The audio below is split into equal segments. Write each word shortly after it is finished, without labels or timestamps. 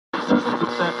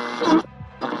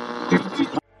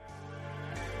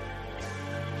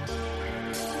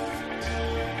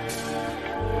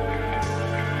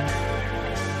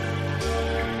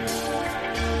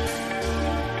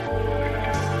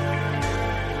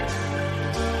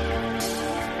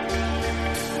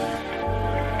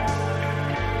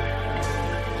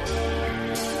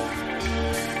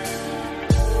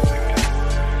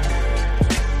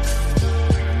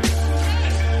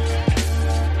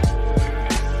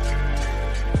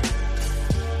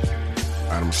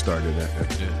getting started.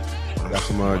 That's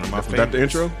some. That the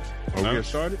intro. We get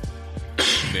started.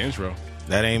 The intro.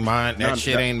 That ain't mine. That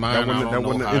shit ain't mine. That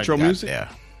wasn't the intro music. Yeah.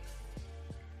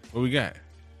 What we got?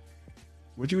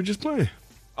 What you were just playing?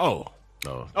 Oh,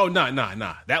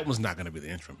 nah. That was not gonna be the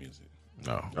intro music.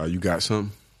 No. Oh, you got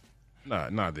something?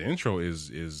 Nah. The intro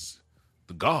is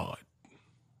the God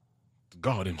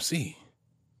MC.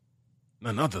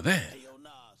 None other than. Hey, yo,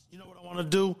 Nas, you know what I want to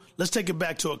do? Let's take it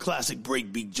back to a classic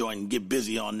breakbeat joint and get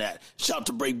busy on that. Shout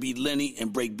to Breakbeat Lenny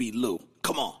and Breakbeat Lou.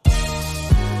 Come on.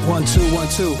 1 2 1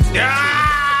 2.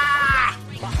 Yeah!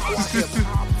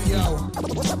 Yo.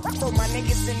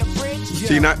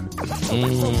 See, not.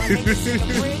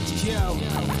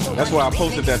 That's why I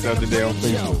posted that the other day on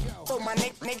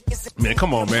Facebook. Man,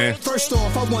 come on, man. First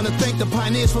off, I want to thank the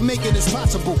pioneers for making this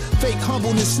possible. Fake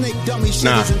humbleness, snake dummy shit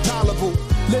is intolerable.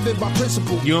 Living by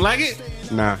principle. You don't like it?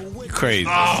 Nah. Crazy.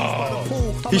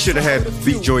 He should have had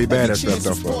beat Joey Badass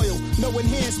stuff up. No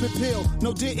enhancement pill,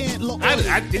 no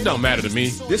It don't matter to me.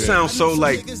 This sounds so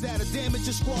like, I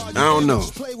don't know.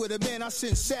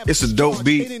 It's a dope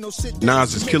beat.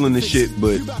 Nas is killing this shit,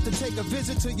 but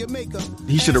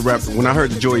he should have rapped. When I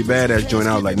heard the Joey Badass joint,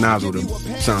 I was like, Nas would have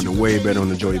sounded way better on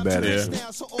the Joey Badass. Yeah.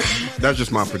 That's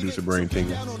just my producer brain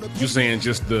thinking. You saying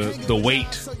just the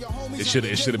weight? It should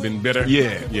have been better.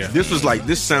 Yeah. Yeah.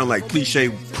 This sound like cliche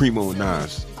Primo and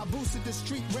Nas.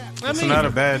 It's not a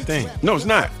bad thing. No, it's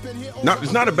not.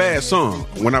 It's not a bad song.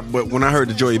 But when I heard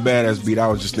the Joey Badass beat, I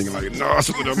was just thinking like,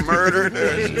 Nas would have murdered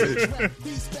that shit.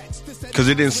 Because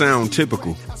it didn't sound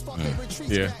typical.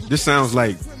 Yeah. This sounds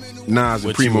like Nas and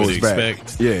What Primo you would is back.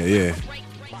 expect. Yeah.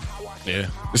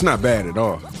 It's not bad at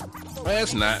all. Well,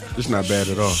 it's not. It's not bad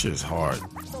at all. Shit's hard.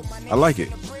 I like it.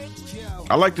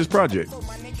 I like this project.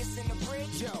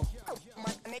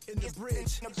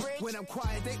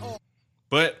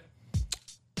 But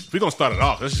if we're gonna start it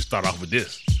off, let's just start off with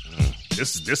this.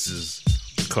 This is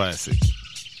Classic.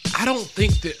 I don't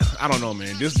know,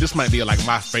 man. This might be like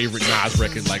my favorite Nas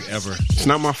record like ever. It's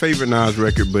not my favorite Nas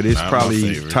record, but it's Not my probably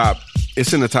favorite. top.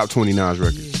 It's in the top 20 Nas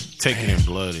records. Taking in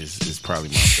Blood is probably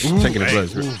my favorite. Taking the blood.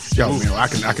 Yo, man,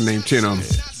 I can name 10 of them.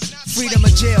 Freedom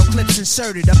of jail, clips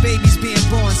inserted. A baby's being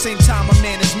born, same time a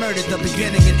man is murdered. The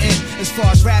beginning and end. As far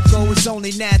as rap go, it's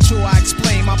only natural. I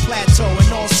explain my plateau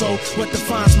and also what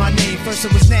defines my name. First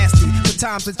it was nasty, but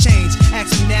times have changed.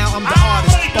 Ask me now, I'm the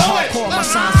artist. The hardcore, my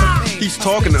signs for pain. He's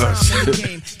talking to us.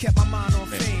 Kept my mind on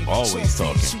fame. Always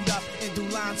talking. Shoot up and do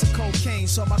lines of cocaine.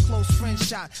 Saw my close friend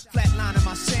shot. Flatline in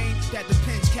my sane. That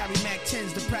depends. Carry Mac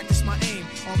 10s to practice my aim.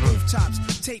 On rooftops,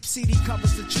 tape CD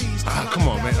covers the trees. Come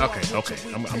on, man. Okay.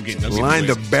 I'm getting Line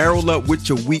the barrel up with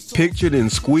your weak picture, then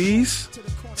squeeze.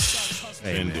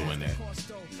 Been doing that.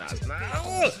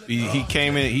 He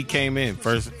came in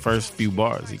first few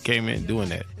bars. He came in doing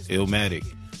that. Illmatic.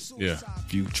 Yeah.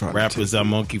 You try Rappers, I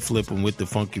monkey flipping with the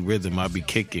funky rhythm. I be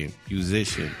kicking.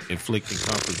 Musician, inflicting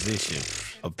composition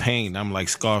of pain. I'm like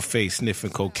Scarface sniffing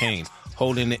cocaine.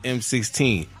 Holding the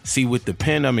M16. See, with the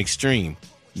pen, I'm extreme.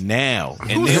 Now.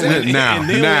 And then now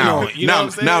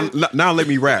let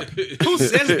me rap. Who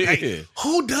says it?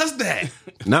 Who does that?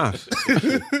 Nas.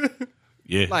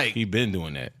 Yeah, Like- he been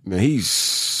doing that. Man,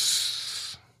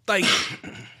 he's Like,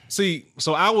 see,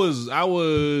 so I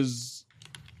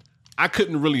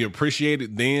couldn't really appreciate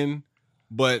it then,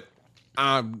 but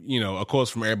I'm, of course,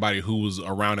 from everybody who was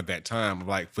around at that time,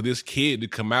 like for this kid to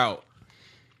come out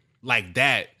like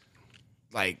that,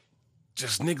 like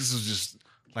just niggas was just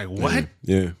like, what?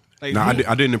 yeah. Like, No, who-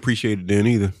 I didn't appreciate it then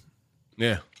either.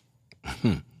 Yeah.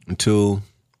 Until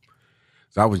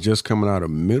I was just coming out of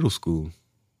middle school.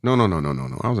 No.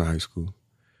 I was in high school.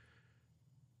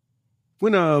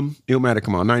 When Illmatic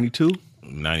come out, 92?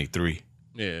 93.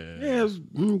 Yeah. Yeah, it was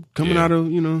coming out of, I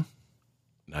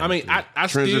mean, I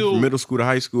transition still, from middle school to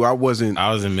high school. I was in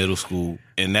middle school,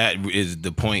 and that is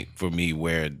the point for me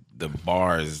where the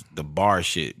bar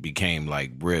shit became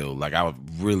like real. Like I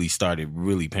really started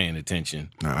paying attention.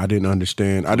 I didn't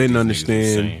understand. I didn't Niggas was understand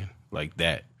saying like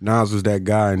that. Nas was that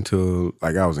guy until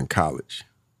like I was in college.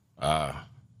 I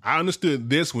understood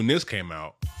this when this came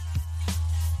out.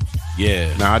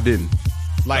 Yeah. I didn't.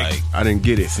 Like I didn't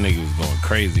get it. This nigga was going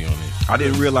crazy on it. I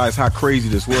didn't realize how crazy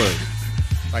this was.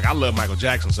 I love Michael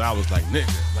Jackson, so I was like, nigga,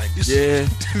 like this. Yeah,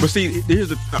 but see, here's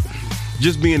the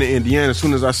just being in Indiana. As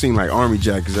soon as I seen like Army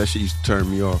jackets, that shit used to turn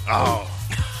me off. Oh,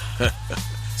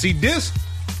 see this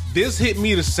hit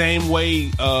me the same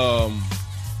way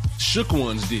Shook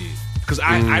Ones did, because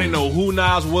I didn't know who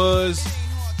Nas was,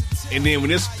 and then when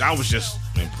this, I was just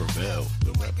And Prevail,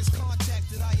 the rapper,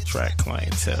 track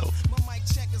clientele.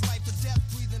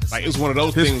 Like, it's one of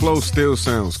those His things. flow still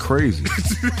sounds crazy.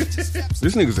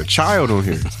 This nigga's a child on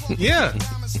here. Yeah.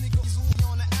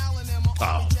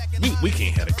 Oh, we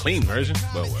can't have a clean version,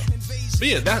 but well. But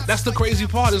yeah, that's the crazy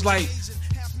part. Is like,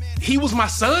 he was my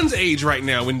son's age right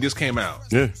now when this came out.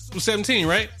 Yeah. He was 17,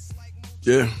 right?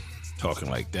 Yeah. Talking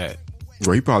like that.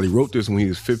 Bro, he probably wrote this when he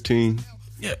was 15.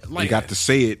 Yeah, He like got to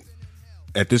say it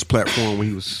at this platform when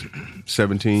he was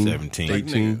 17, 17.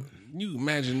 18. nigga, you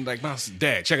imagine, like, my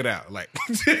dad, check it out. Like,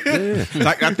 Yeah.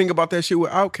 Like, I think about that shit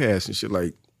with Outkast and shit.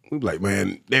 Like, we be like,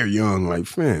 man, they're young. Like,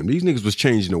 fam, these niggas was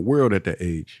changing the world at that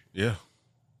age. yeah.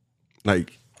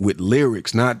 Like, with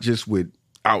lyrics, not just with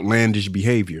outlandish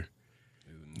behavior.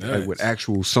 Like, Nuts. with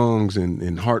actual songs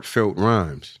and heartfelt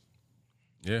rhymes.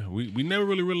 Yeah, we never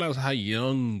really realized how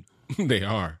young they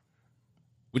are.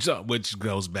 Which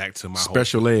goes back to my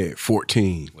Special ed,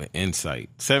 14. With insight.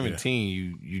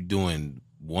 17, you doing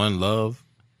One Love.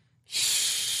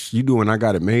 You doing I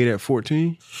Got It Made at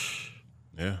 14?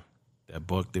 Yeah. That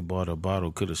buck that bought a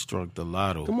bottle could have struck the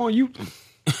lotto. Come on, you.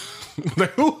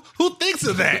 Like, who thinks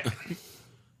of that?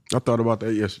 I thought about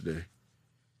that yesterday.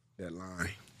 That line.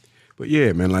 But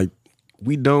yeah, man, like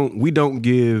we don't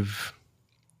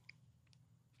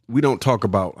talk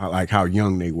about like how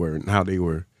young they were and how they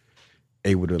were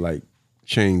able to like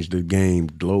change the game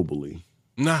globally.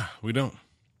 Nah, we don't.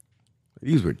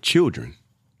 These were children.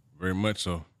 Very much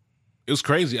so. It was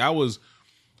crazy. I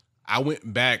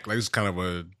went back, like, it's kind of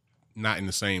a not in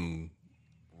the same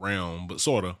realm, but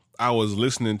sort of. I was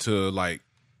listening to like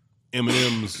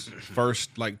Eminem's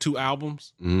first like 2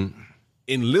 albums. Mm-hmm.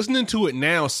 And listening to it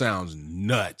now sounds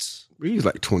nuts. He's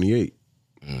like 28.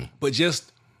 But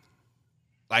just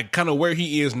like kind of where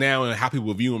he is now and how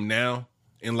people view him now,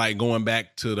 and like going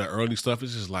back to the early stuff,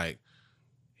 it's just like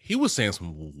he was saying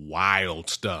some wild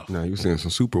stuff. Now you saying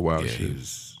some super wild Yeah, shit. he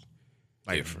was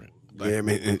Like, different. Yeah,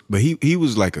 man. But he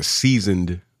was like a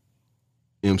seasoned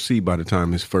MC by the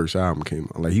time his first album came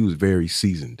out. Like he was very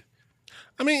seasoned.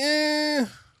 I mean,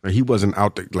 Like he wasn't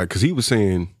out there, like, because he was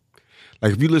saying,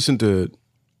 like, if you listen to,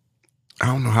 I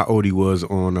don't know how old he was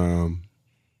on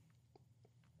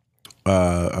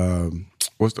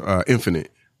what's the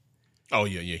Infinite, oh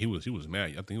yeah, he was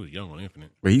mad. I think he was young on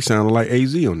Infinite. but he sounded like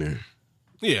AZ on there.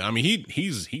 Yeah, I mean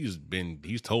he's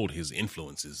told his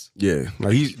influences. Yeah,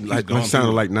 like he's like gone he sounded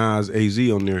through like Nas AZ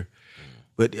on there.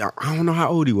 But I don't know how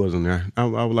old he was on there. I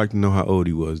would like to know how old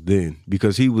he was then,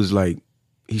 because he was like,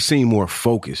 he seemed more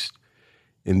focused.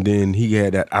 And then he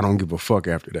had that I don't give a fuck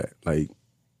after that. Like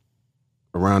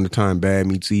around the time Bad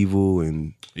Meets Evil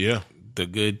and Yeah, The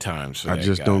Good Times. for I that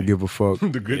Just guy. Don't Give a Fuck.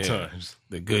 the good Yeah. times.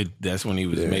 The good. That's when he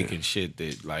was Yeah. making shit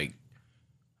that like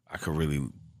I could really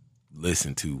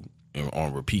listen to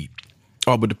on repeat.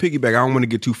 Oh, but the piggyback, I don't want to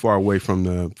get too far away from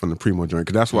the Primo joint,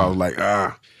 because that's why I was like,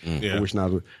 I Yeah. wish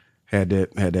Nas had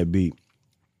that beat.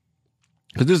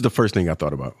 Because this is the first thing I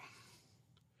thought about.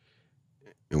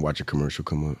 And watch a commercial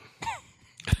come up.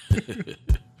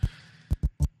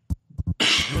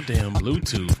 No damn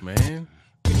Bluetooth, man.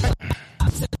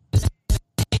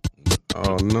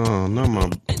 Oh no,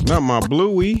 not my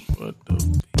Bluey. What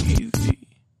the easy?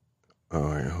 All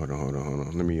right, hold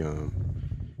on. Let me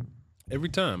Every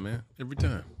time, man. Every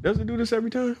time. Does it do this every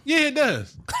time? Yeah, it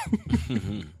does.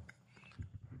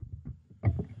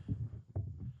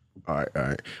 All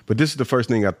right. But this is the first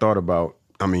thing I thought about.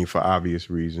 I mean, for obvious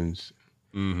reasons.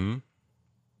 Mm-hmm.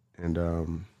 And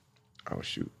oh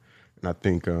shoot. And I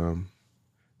think a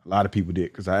lot of people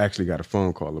did, because I actually got a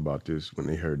phone call about this when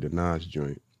they heard the Nas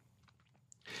joint.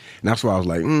 And that's why I was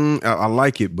like, I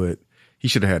like it, but he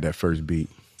should have had that first beat.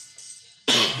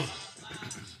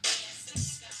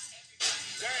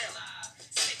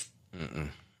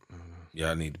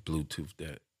 Yeah, I need to Bluetooth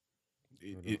that.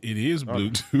 It is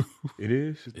Bluetooth. It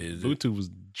is? Is it? Bluetooth was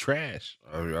trash.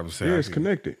 I was saying, Yeah, it's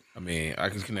connected. I mean, I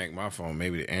can connect my phone.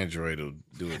 Maybe the Android will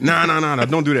do it. No,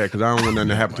 don't do that, because I don't want nothing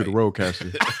to happen to the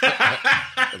Roadcaster.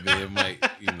 I mean, it might,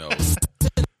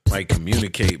 might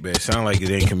communicate, but it sound like it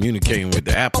ain't communicating with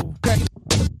the Apple.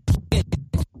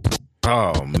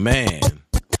 Oh man,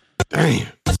 Damn.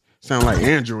 Sound like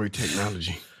Android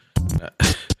technology.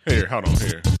 Here, hold on.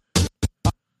 Here.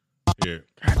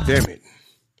 God damn it.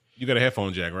 You got a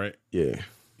headphone jack, right? Yeah.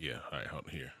 Yeah. All right, hold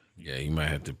on here. yeah, you might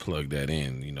have to plug that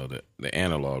in. You know, the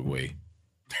analog way.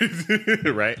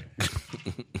 Right?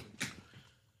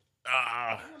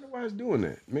 I wonder why it's doing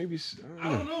that. Maybe it's, I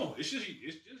don't know. know. It's just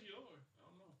yours.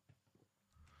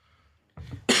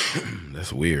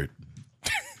 That's weird.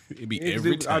 It'd be Yeah, 'cause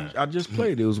every it- time. I just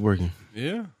played. It was working.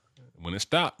 Yeah. When it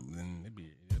stopped, then it'd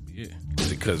be it.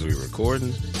 Is it because we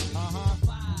recording?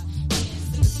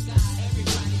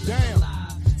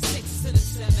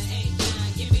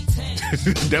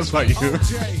 That's why you.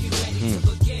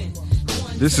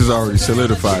 This is already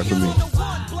solidified for me.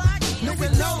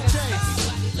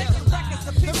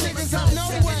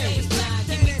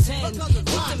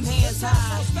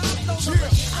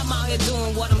 I'm out here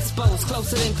doing what I'm supposed,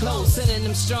 closer than close, sending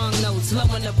them strong notes,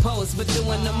 lowering the post, but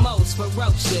doing the most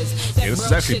ferocious. Yeah, this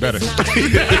is actually better.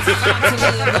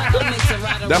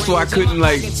 That's why I couldn't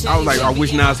like. I was like, I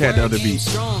wish Nas had the other beat.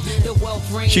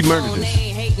 She murdered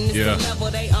this. Yeah.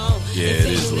 Yeah, it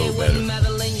is a little better.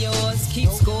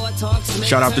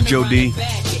 Shout out to Joe D.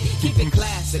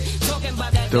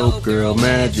 Dope girl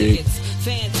magic.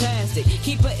 Fantastic.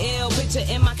 Keep an ill picture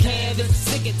in my canvas.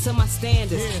 Stick it to my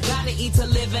standards. Gotta eat to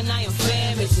live and I am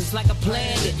famished. It's like a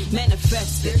planet.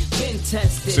 Manifested. Been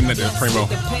tested. Send that to Primo.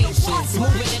 Primo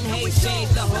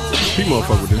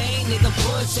fuck with this. Nigga,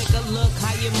 push, take a look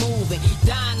how you moving.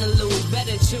 Dying to lose.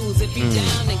 Better choose if you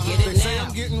down to get it now.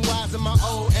 I'm getting wise in my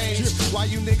old age. Why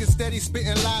you niggas steady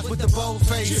spitting lies with the bold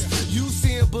face? You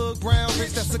seeing Bug Brown,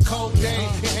 bitch, that's a cold day.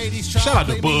 Shout out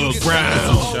to Bug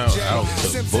Brown. Shout out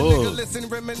to Bug. Listen,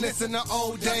 reminiscing of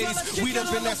old days. We done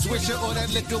been that swisher or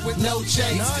that liquor with no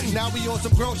chase. Now we on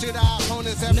some grown shit our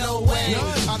opponents have no way.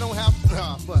 I don't have.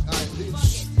 Fuck.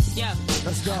 Yeah,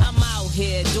 I'm out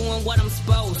here doing what I'm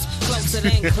supposed. Closer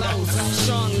than close.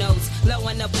 Strong notes, low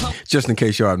in the post. Just in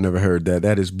case y'all have never heard that,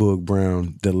 that is Bug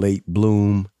Brown, The Late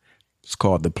Bloom. It's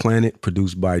called The Planet,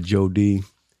 produced by Joe D.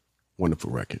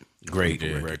 Wonderful record. Great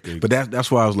record. But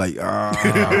that's why I was like,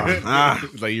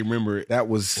 Like you remember it. that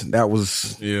was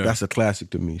Yeah. that's a classic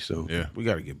to me. So Yeah. We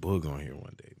got to get Boog on here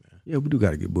one day, man. yeah, we do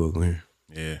got to get Bug on here.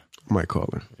 Yeah. I might call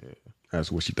her. Yeah.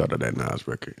 Ask what she thought of that Nas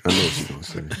record. I know what she's gonna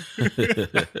say.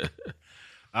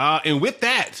 And with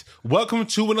that, welcome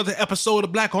to another episode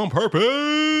of Black on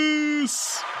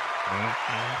Purpose.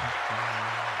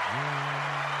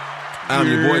 I'm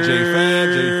your boy J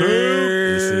Fan, J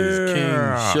Crew. This is King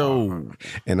Show.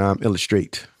 And I'm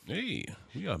Illustrate. Hey,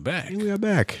 we are back. And we are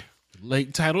back.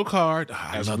 Late title card.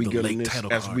 As we go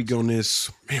on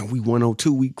this, man, we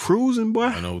 102, we cruising, boy.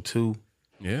 102.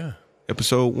 Yeah.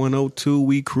 Episode 102,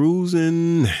 we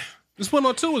cruising. This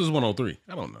 102 or is this 103?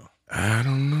 I don't know. I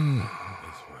don't know.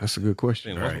 That's a good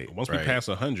question. Once we pass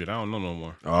 100, I don't know no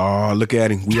more. Oh, look at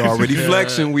him. We already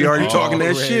flexing. We already talking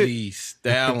that shit. Already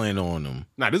styling on them.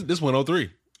 Nah, this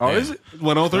 103. Oh, is it?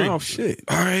 103. Oh, shit.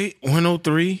 All right,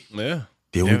 103. Yeah.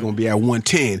 Then we're going to be at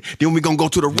 110. Then we're going to go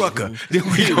to the Rucker. Then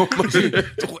we going to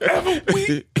whatever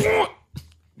we want.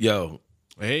 Yo,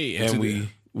 Hey, and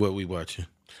what we watching?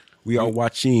 We are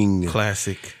watching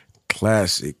Classic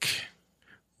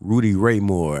Rudy Ray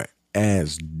Moore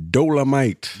as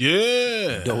Dolomite.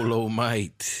 Yeah.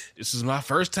 Dolomite. This is my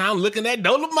first time looking at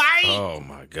Dolomite. Oh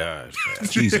my God.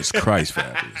 Jesus Christ,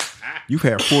 Fabius. You've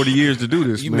had 40 years to do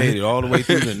this, You man. made it all the way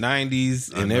through the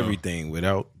 90s and everything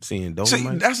without seeing Dolomite.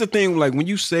 See, that's the thing. Like, when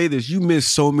you say this, you miss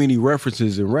so many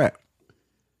references in rap.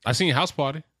 I seen House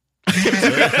Party.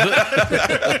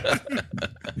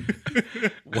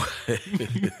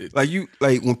 Like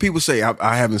when people say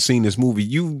I haven't seen this movie,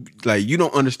 you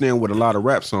don't understand what a lot of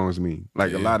rap songs mean.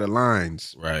 Like a lot of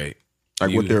lines, Right.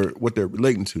 like what they're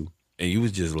relating to. And you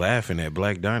was just laughing at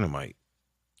Black Dynamite.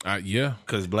 Yeah.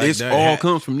 Because Black It's all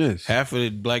comes from this. half of the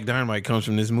Black Dynamite comes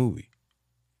from this movie.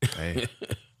 Hey.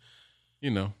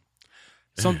 You know.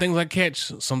 Some things I catch,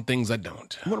 some things I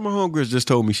don't. One of my homegirls just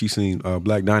told me she seen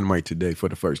Black Dynamite today for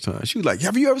the first time. She was like,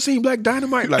 "Have you ever seen Black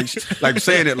Dynamite?" Like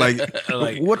saying it like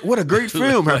what a great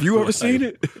film. Have you ever seen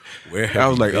it? I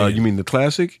was like, you mean the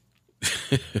classic?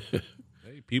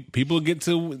 Hey, people get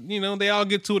to, they all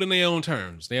get to it in their own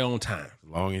terms, their own time. As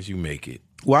long as you make it.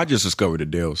 Well, I just discovered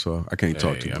Adele, so I can't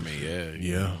talk to you. I mean,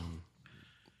 Yeah.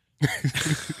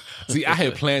 See, I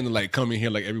had planned to come in here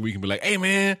every week and be like, "Hey,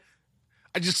 man,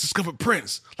 I just discovered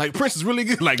Prince. Prince is really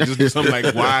good." Just do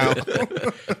something wild.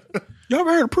 Y'all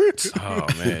ever heard of Prince? Oh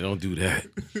man, don't do that.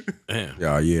 Damn.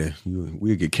 Yeah.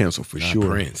 We'll get canceled for Not sure.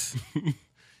 Prince.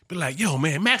 Be like, "Yo,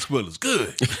 man, Maxwell is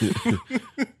good."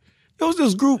 It was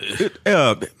this group,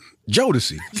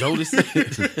 Jodeci.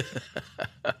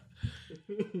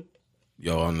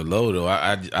 Yo, on the low though,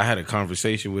 I had a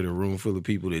conversation with a room full of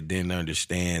people that didn't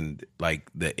understand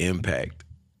the impact.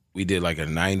 We did a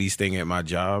 90s thing at my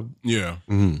job. Yeah.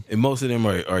 And most of them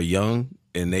are young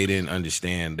and they didn't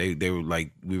understand. They were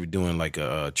we were doing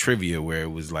a trivia where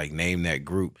it was name that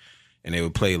group and they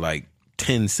would play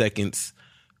 10 seconds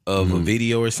of a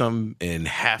video or something, and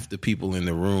half the people in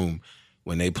the room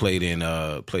when they played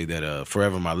that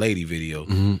Forever My Lady video,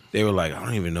 they were like, "I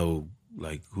don't even know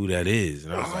who that is."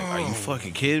 And I was like, "Are you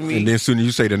fucking kidding me?" And then as soon as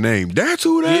you say the name, that's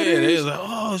who that is. Yeah, they was like,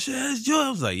 "Oh shit, that's Joe."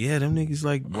 I was like, "Yeah, them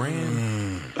niggas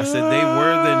brand." I said they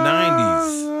were the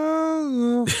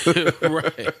 90s.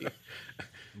 Right.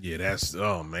 Yeah, that's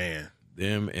oh man.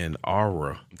 Them and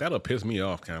Aura. That'll piss me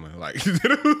off kind of like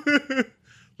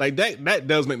like that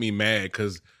does make me mad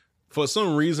because for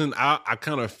some reason I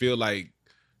kind of feel like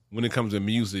when it comes to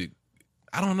music,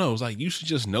 I don't know, it's like you should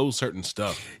just know certain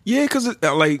stuff. Yeah, because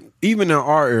like even in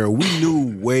our era, we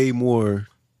knew way more.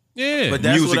 Yeah, But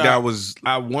that's music what that was.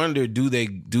 I wonder, do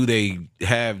they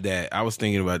have that? I was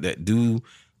thinking about that.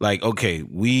 Okay,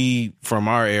 we from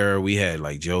our era, we had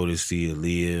like Jodeci,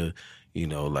 Aaliyah,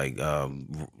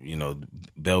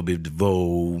 Belle Biv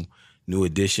DeVoe, New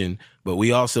Edition, but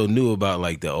we also knew about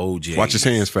like the OJs. Watch his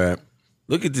hands, Fab.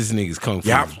 Look at this nigga's kung fu.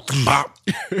 Yeah, bop.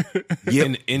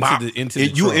 Into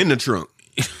the You trunk. in the trunk.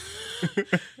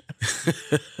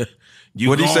 You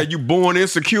What he gon- said? You born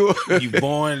insecure. You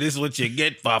born, this is what you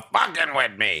get for fucking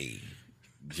with me.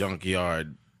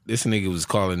 Junkyard. This nigga was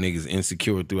calling niggas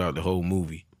insecure throughout the whole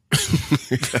movie.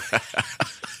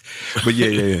 But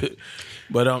yeah.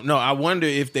 But no, I wonder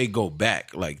if they go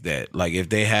back like that. Like if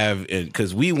they have,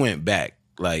 because we went back.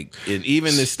 Like, and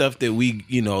even the stuff that we,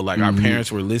 our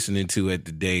parents were listening to at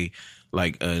the day,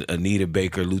 like Anita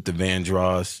Baker, Luther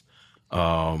Vandross,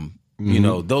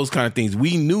 those kind of things.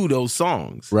 We knew those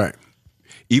songs. Right.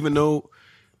 Even though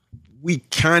we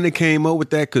kind of came up with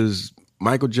that because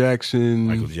Michael Jackson,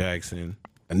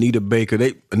 Anita Baker.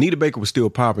 Anita Baker was still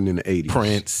popping in the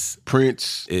 80s.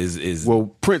 Prince is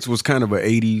Prince was kind of an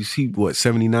 80s. He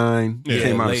 79? Yeah. He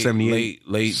came out in 78.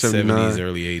 Late 79. 70s,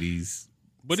 early 80s.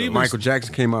 but So even Michael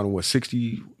Jackson came out in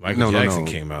 60? Michael Jackson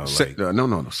came out like-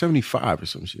 no, 75 or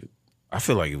some shit. I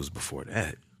feel like it was before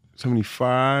that.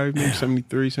 75, maybe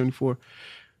 73, 74.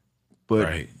 But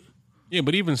Right. yeah,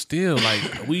 but even still,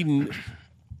 like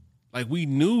we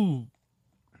knew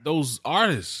those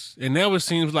artists, and now it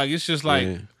seems like it's just like.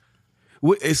 yeah.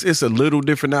 Well, it's a little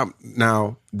different now.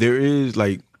 Now there is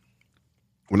like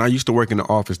when I used to work in the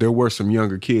office, there were some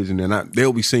younger kids, and then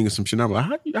they'll be singing some shit. And I'm like,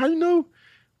 how you know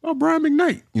about Brian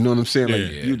McKnight? You know what I'm saying? Like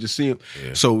Yeah. you just see him.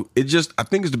 Yeah. So I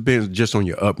think it depends just on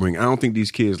your upbringing. I don't think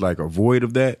these kids like are void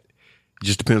of that. It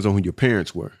just depends on who your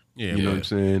parents were. Yeah, You know what I'm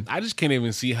saying? I just can't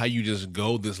even see how you just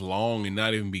go this long and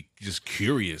not even be just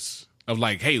curious of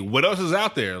like, hey, what else is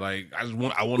out there? Like, I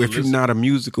want to If you're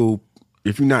listen.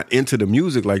 if you're not into the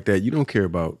music like that, you don't care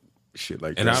about shit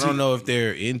like And that. I don't know if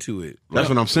they're into it. That's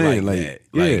what I'm saying, like, that.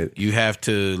 yeah. You have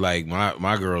to, like,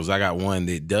 my girls, I got one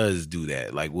that does do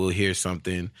that. Like, we'll hear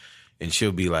something and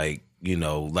she'll be like,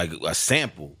 like a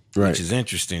sample, Right. which is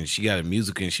interesting. She got a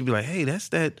music and she'll be like, hey, that's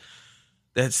that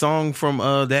song from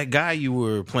that guy you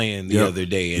were playing the Yep. other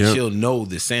day. And Yep. she'll know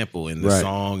the sample and the Right.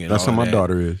 song. And That's all how my that.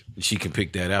 daughter is. She can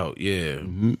pick that out, yeah.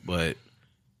 But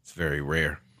it's very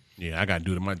rare. Yeah, I got to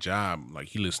do to my job. Like,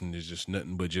 he listening to just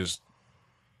nothing but just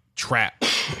trap.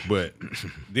 But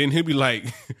then he'll be like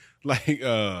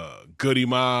Goody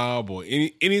Mob or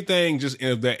anything just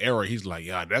in that era. He's like,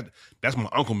 yeah, that's my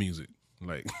uncle music.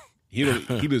 Like, he don't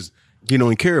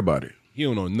even care about it. He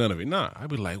don't know none of it. Nah, I'd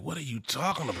be like, what are you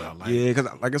talking about? Like, Yeah, because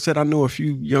like I said, I know a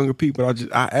few younger people.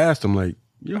 I asked them like,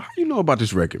 yo, how you know about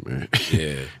this record, man?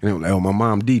 Yeah. And they were like, oh, my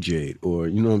mom DJ'd, or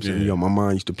you know what I'm saying? Yeah. Yo, my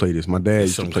mom used to play this. My dad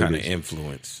used to Some play kind of this.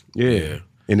 influence. Yeah.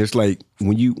 And it's like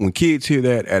when kids hear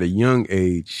that at a young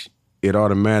age, it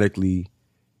automatically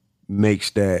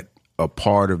makes that a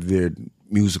part of their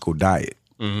musical diet.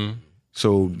 mm-hmm.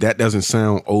 So that doesn't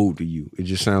sound old to you. It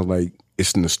just sounds like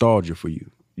it's nostalgia for you.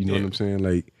 You know what Yeah. I'm saying?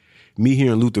 Like me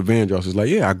hearing Luther Vandross is like,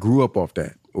 yeah, I grew up off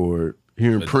that. Or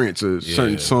hearing Prince or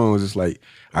certain songs, it's like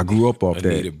I grew up off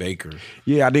Anita that. Baker.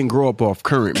 Yeah, I didn't grow up off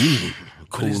current music.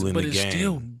 Cool in but the it's game.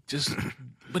 still just.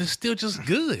 But it's still just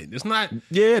good. It's not.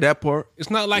 Yeah, that part. It's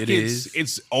not like It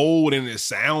it's old and it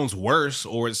sounds worse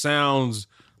or it sounds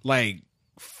like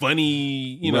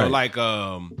funny. You know, Right.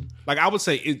 like I would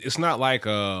say it's not like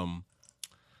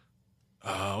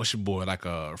what's your boy, like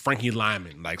Frankie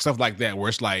Lyman, like stuff like that, where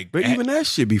it's like. But even that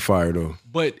shit be fire though.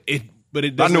 But it I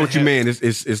doesn't know what you have- mean.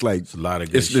 It's like a lot of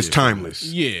good it's shit. timeless.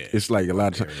 Yeah. It's like a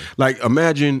lot of time. Like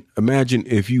imagine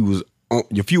if you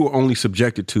were only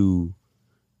subjected to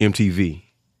MTV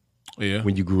Yeah.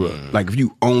 when you grew up. Like if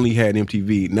you only had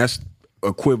MTV, and that's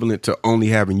equivalent to only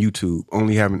having YouTube,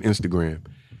 only having Instagram.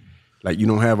 Like you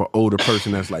don't have an older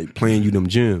person that's like playing you them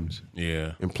gems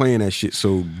Yeah. and playing that shit.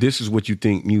 So this is what you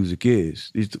think music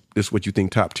is. This is what you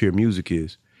think top tier music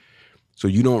is. So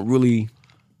you don't really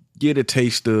get a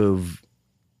taste of,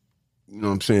 you know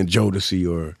what I'm saying, Jodeci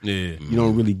or Yeah. you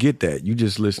don't really get that. You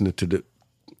just listen to the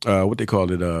what they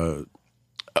call it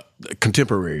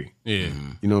contemporary. Yeah.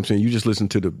 You know what I'm saying? You just listen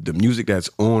to the music that's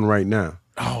on right now.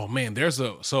 Oh man, there's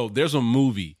a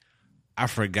movie. I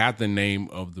forgot the name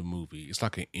of the movie. It's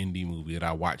like an indie movie that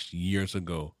I watched years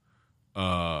ago.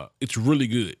 It's really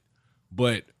good,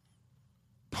 but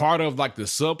part of like the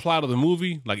subplot of the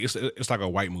movie, like it's like a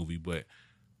white movie, but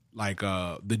like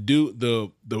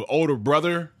the older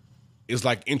brother is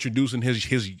like introducing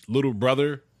his little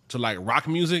brother to like rock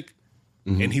music,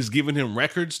 and he's giving him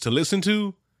records to listen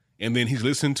to, and then he's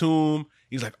listening to him.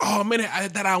 He's like, "Oh man,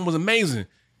 that album was amazing."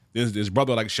 This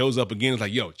brother like shows up again. It's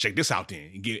like, "Yo, check this out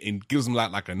then," and gives him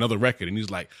like another record, and he's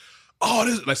like, "Oh,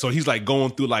 this," like, so he's like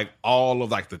going through like all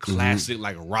of like the classic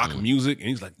like rock music, and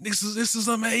he's like, "This is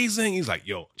amazing." He's like,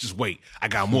 "Yo, just wait, I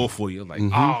got more for you." I'm like,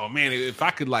 oh man, if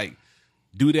I could like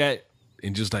do that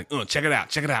and just like, check it out,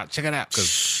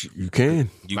 because You can.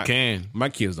 My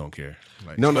kids don't care.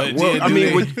 Like, No. But Well, do I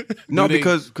mean, they-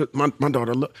 because my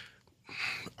daughter. Look,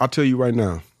 I'll tell you right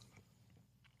now.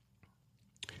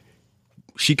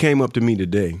 She came up to me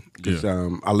today because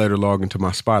I let her log into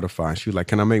my Spotify. She was like,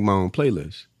 "Can I make my own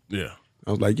playlist?" yeah,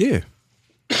 I was like, "Yeah."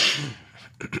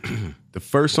 The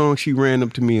first song she ran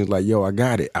up to me and was like, "Yo, I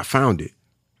got it. I found it."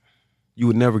 You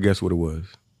would never guess what it was.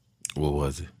 What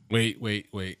was it? wait.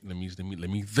 Let me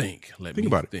think. Think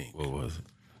about it. What was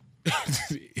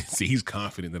it? See, he's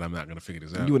confident that I'm not going to figure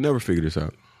this out. You would never figure this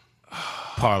out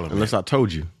Parliament. unless I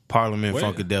told you. Parliament Where?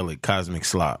 Funkadelic Cosmic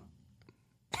Slop.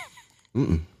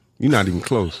 You're not even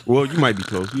close. Well, you might be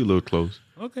close. You're a little close.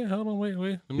 Okay, hold on, wait.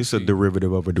 Let me It's a see.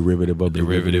 derivative of a derivative of a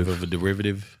Derivative of a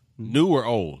derivative. New or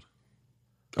old?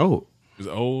 Oh, Is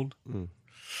it old? And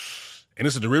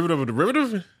it's a derivative of a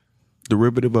derivative?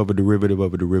 derivative of a derivative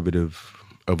of a derivative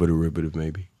of a derivative,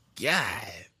 maybe.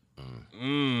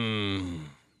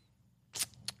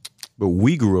 But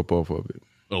we grew up off of it.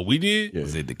 Oh, we did?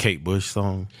 Was it the Kate Bush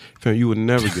song? Fam, you would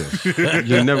never guess.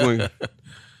 You're never going to.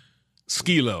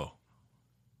 Skilo.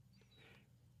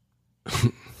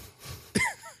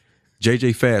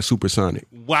 JJ Fad Supersonic.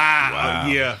 Wow.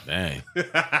 Yeah. Dang.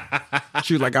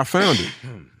 She was like, I found it.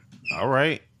 All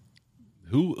right.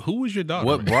 Who was your daughter?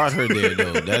 What brought her there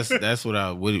though? That's what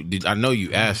I know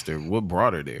you asked her. What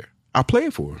brought her there? I played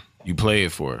it for her. You play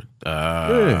it for her.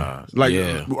 Yeah. Like,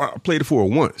 yeah. I played it for her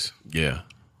once. Yeah.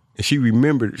 And she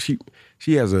remembered,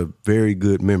 she has a very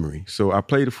good memory. So I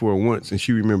played it for her once and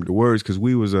she remembered the words because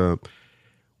we was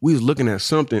looking at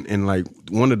something and like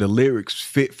one of the lyrics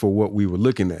fit for what we were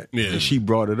looking at. Yeah. And she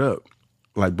brought it up,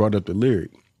 like brought up the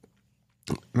lyric.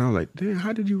 And I was like, damn,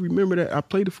 how did you remember that? I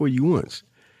played it for you once.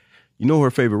 You know who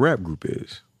her favorite rap group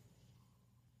is?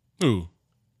 Who?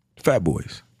 Fat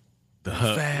Boys. The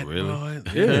Fat really? Boy.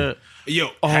 Yeah. Yo,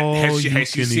 has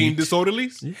she seen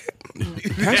Disorderlies?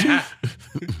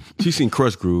 She's seen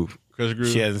Crush Groove. Crush Groove?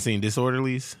 She hasn't seen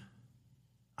Disorderlies?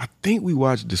 I think we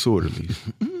watched Disorderlies.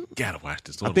 Gotta watch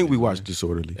Disorderlies. I think we watched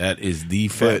Disorderly. That is the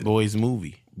Fat But- Boys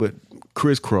movie. But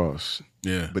Crisscross.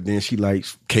 Yeah. But then she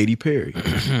likes Katy Perry. You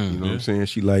know what I'm saying?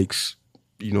 She likes,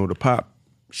 the pop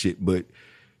shit. But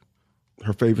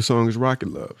her favorite song is Rocket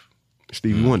Love.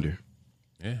 Stevie Wonder.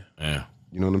 Yeah. Yeah.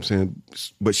 You know what I'm saying?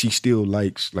 But she still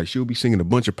likes, like, she'll be singing a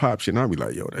bunch of pop shit, and I'll be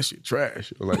like, yo, that shit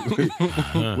trash. Or like,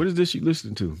 what is this she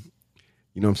listening to?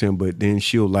 You know what I'm saying? But then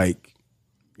she'll like,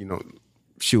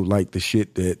 she'll like the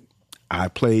shit that I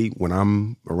play when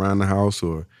I'm around the house,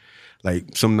 or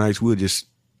like some nights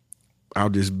I'll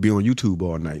just be on YouTube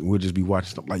all night, and we'll just be watching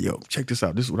stuff like, yo, check this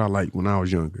out. This is what I liked when I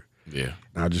was younger. Yeah.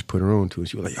 And I'll just put her on to it.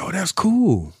 She was like, yo, that's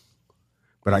cool.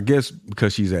 But I guess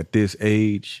because she's at this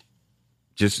age,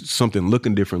 just something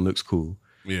looking different looks cool.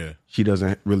 Yeah. She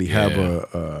doesn't really have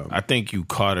Yeah. I think you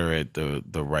caught her at the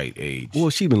right age. well,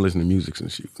 she's been listening to music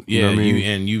since she, yeah, know what I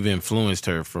mean? you've influenced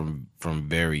her from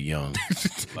very young.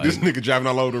 Like, This nigga driving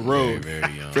all over the very, road.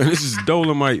 very young. This is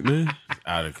Dolomite, man.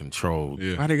 Out of control.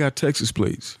 Yeah. Why they got Texas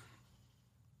plates?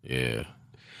 Yeah.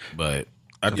 But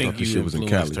I think thought this you shit was in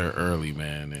influenced Cali. her early,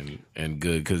 man, and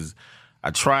good, because I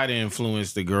try to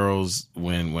influence the girls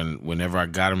whenever I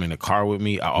got them in the car with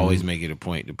me. I always make it a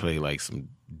point to play like some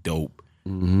dope,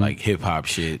 like hip hop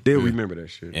shit. They'll remember that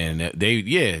shit. And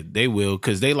they will,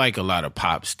 because they like a lot of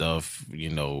pop stuff, you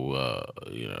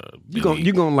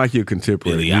You're gonna like your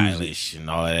contemporary Billie music. Eilish and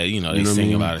all that. They know what I sing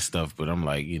mean? a lot of stuff, but I'm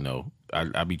like,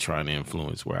 I be trying to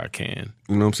influence where I can.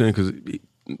 You know what I'm saying? Because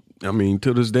I mean,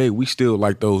 to this day, we still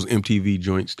like those MTV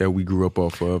joints that we grew up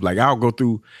off of. Like, I'll go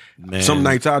through Man. some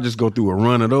nights. I'll just go through a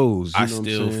run of those. You I know what I'm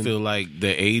still saying? feel like the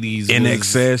 80s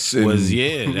NXS and- was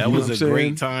you know that what was I'm a saying?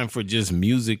 great time for just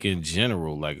music in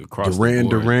general, like across Duran the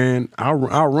board. Duran. I'll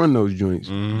run those joints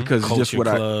because it's just Culture what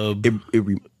Club.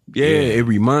 it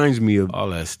reminds me of all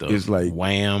that stuff. It's like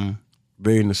Wham,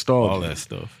 very nostalgic. all that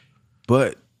stuff.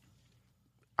 But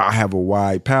I have a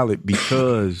wide palette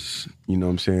because, you know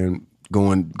what I'm saying,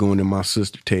 going in my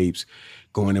sister tapes,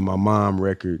 going in my mom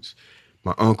records.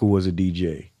 My uncle was a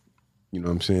DJ. You know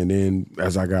what I'm saying? Then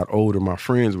as I got older, my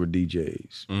friends were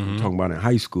DJs. I'm talking about in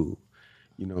high school.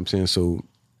 You know what I'm saying? So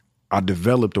I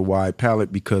developed a wide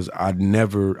palette because I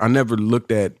never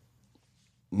looked at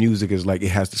music as like it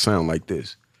has to sound like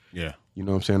this. Yeah. You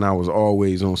know what I'm saying? I was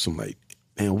always on some like,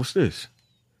 man, what's this?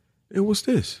 And what's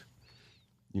this?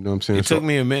 You know what I'm saying? It took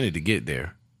me a minute to get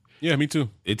there. Yeah, me too.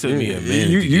 It took me a minute.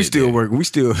 You still there. working? We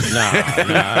still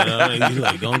Nah. You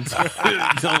like don't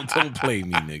play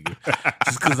me, nigga.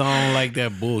 Just because I don't like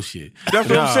that bullshit. That's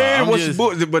what I'm saying. What's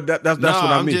bullshit? But that's what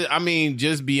I mean.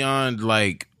 Just beyond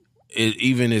like it,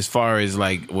 even as far as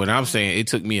like what I'm saying, it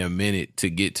took me a minute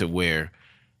to get to where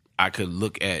I could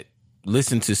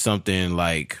listen to something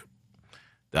like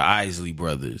the Isley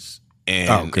Brothers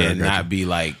and not be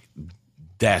like,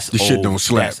 that's this old, shit don't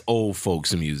slap. That's old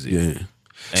folks music. Yeah.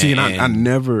 See, and I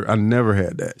never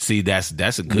had that. See, that's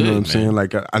a good. You know what I'm man. saying?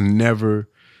 Like I never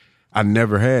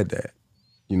had that.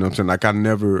 You know what I'm saying? Like I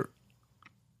never.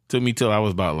 Took me till I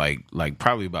was about like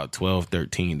probably about 12,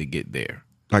 13 to get there.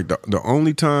 Like the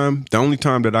only time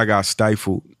that I got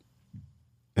stifled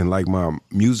in like my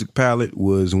music palette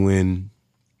was when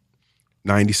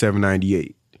 97,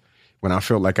 98, when I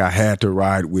felt like I had to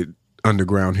ride with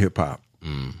underground hip hop.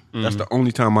 That's the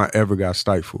only time I ever got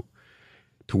stifled.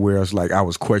 To where it's like I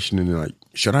was questioning, like,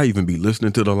 should I even be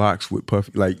listening to the Locks with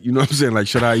Puffy? Like, you know what I'm saying? Like,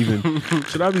 should I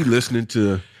be listening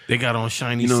to? They got on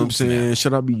shiny. You know what I'm saying? Now.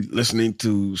 Should I be listening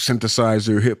to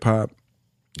synthesizer hip hop?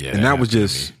 Yeah, and that was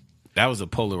just that was a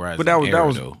polarizing. But that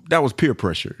era, was peer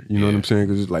pressure. You know what I'm saying?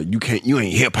 Because it's like you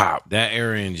ain't hip hop. That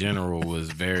era in general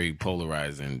was very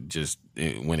polarizing. Just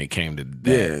when it came to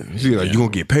that. Yeah, see, like you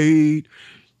gonna get paid,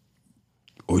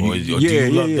 or do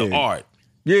you love the art?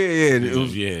 Yeah. It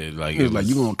was like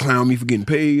you gonna clown me for getting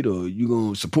paid, or you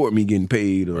gonna support me getting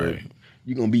paid, or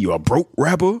you gonna be a broke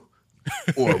rapper,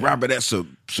 or a rapper that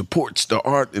supports the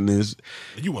art and is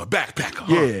you a backpacker?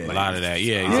 Yeah, a lot of that.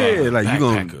 Yeah, exactly. Yeah, like you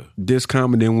gonna diss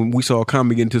Common. Then when we saw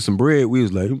Common get into some bread, we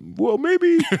was like, well,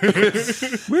 maybe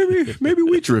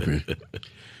we tripping.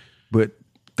 But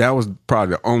that was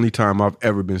probably the only time I've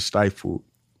ever been stifled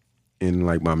in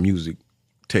like my music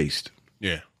taste.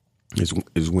 Yeah.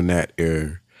 Is when that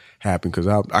era happened, because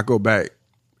I go back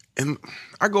and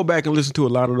listen to a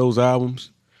lot of those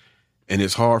albums, and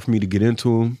it's hard for me to get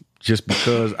into them just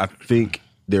because I think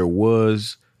there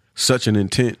was such an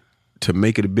intent to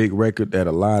make it a big record that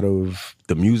a lot of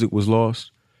the music was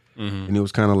lost, and it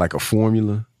was kind of like a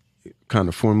formula, kind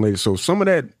of formulated. So some of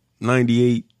that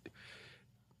 98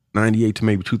 to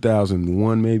maybe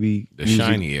 2001, maybe the music,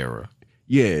 shiny era.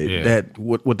 Yeah, that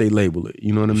what they label it.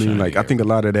 You know what I mean? Shiny Like I think a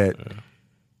lot of that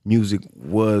music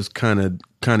was kind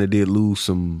of did lose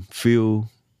some feel,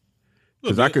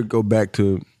 because I could go back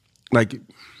to like,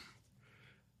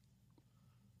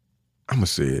 I'm gonna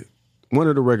say it. One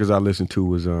of the records I listened to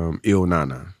was Il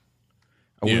Nana.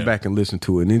 I went back and listened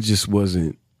to it, and it just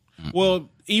wasn't. Well,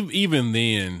 even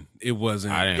then, it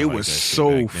wasn't. It was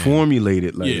so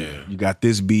formulated. Like you got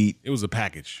this beat. It was a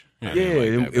package.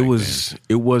 It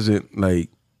wasn't like,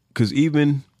 because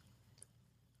even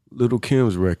Lil'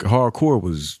 Kim's record, Hardcore,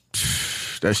 was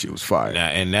that shit was fire.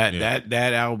 And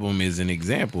that album is an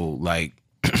example. Like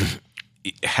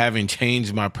having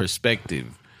changed my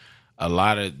perspective. A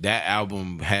lot of that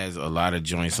album has a lot of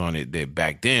joints on it that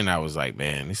back then I was like,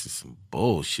 man, this is some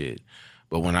bullshit.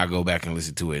 But when I go back and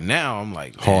listen to it now, I'm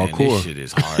like, man, hardcore. This shit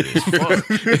is hard as fuck.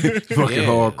 Fucking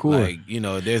hardcore. Like, you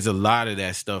know, there's a lot of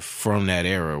that stuff from that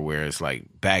era where it's like,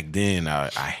 back then I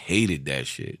hated that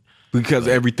shit. Because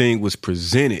everything was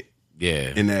presented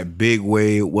in that big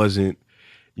way. It wasn't,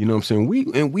 you know what I'm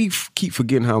saying? We keep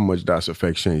forgetting how much Das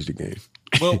EFX changed the game.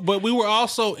 Well, but we were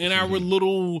also in our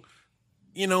little,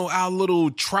 our little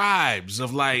tribes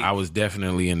of like. I was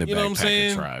definitely in the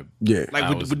backpacker tribe. Yeah.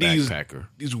 Like with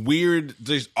these weird,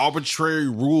 just arbitrary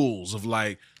rules of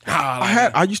like,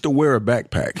 I used to wear a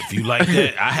backpack. If you like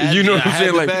that, I had you know what I'm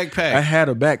saying? Like backpack. I had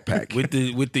a backpack with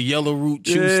the yellow root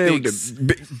chew sticks,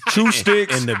 chew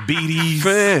sticks, and the beaties,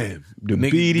 fam. The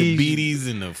beaties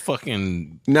and the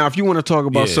fucking. Now, if you want to talk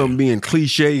about something being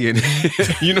cliche and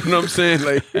you know what I'm saying,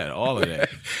 like had all of that.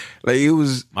 Like it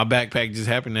was. My backpack just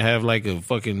happened to have like a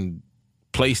fucking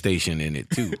PlayStation in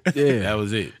it too. Yeah, that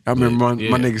was it. I remember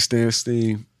my nigga Stan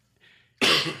Steen.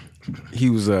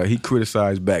 He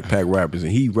criticized backpack rappers,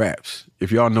 and he raps.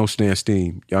 If y'all know Stan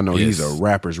Steen, y'all know he's a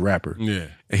rapper's rapper. Yeah.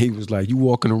 And he was like, you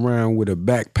walking around with a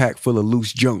backpack full of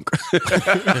loose junk. But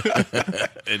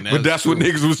that's what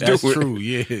niggas was doing. That's true,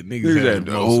 yeah. Niggas had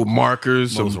old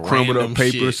markers, some crumbled up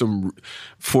paper, shit. Some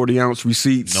 40-ounce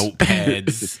receipts.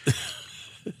 Notepads.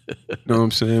 Know what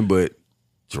I'm saying? But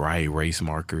dry erase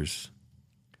markers.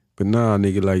 But nah,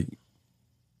 nigga, like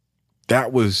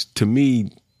that was, to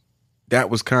me, that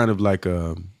was kind of like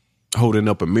holding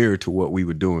up a mirror to what we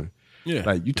were doing. Yeah.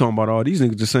 Like, you talking about all these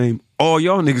niggas the same, all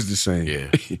y'all niggas the same.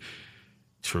 Yeah.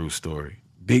 True story.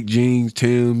 Big jeans,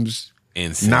 Timbs,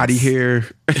 Incense. knotty hair.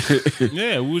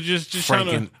 Yeah, we were just trying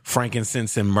to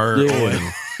frankincense and myrrh oil.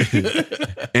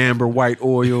 Amber white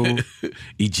oil.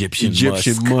 Egyptian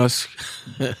musk.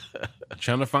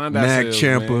 trying to find Nag ourselves,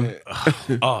 Champa.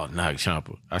 man. Oh, Nag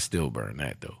Champa. I still burn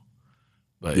that though.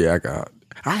 But Yeah,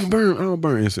 I don't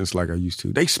burn incense like I used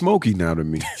to. They smoky now to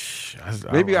me.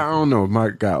 Maybe I don't know. If I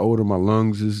got older, my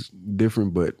lungs is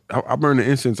different. But I burn the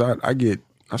incense. I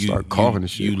start coughing and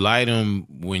shit. You light them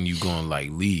when you gonna like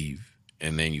leave,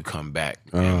 and then you come back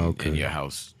in your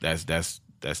house. That's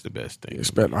the best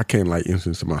thing. I can't light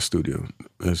incense in my studio.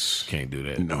 Can't do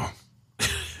that. No.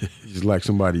 It's like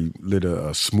somebody lit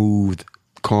a smooth,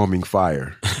 calming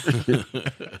fire.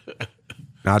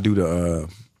 I do the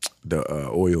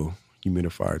oil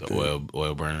humidifier The thing.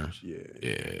 oil burners.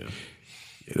 Yeah.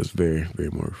 It was very, very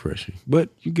more refreshing. But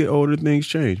you get older, things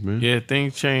change, man. Yeah,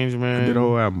 things change, I man. did a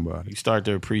whole album about You it. start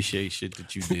to appreciate shit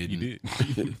that you did.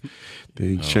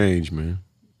 Things change, man.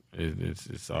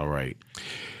 It's all right.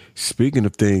 Speaking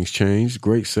of things change,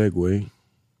 great segue.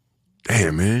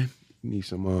 Damn, man. You need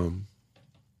some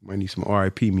might need some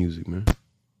RIP music, man.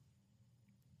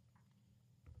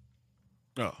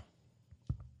 Oh.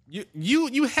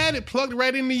 You had it plugged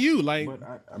right into you. Like, But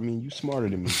I mean, you smarter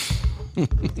than me.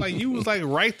 like you was like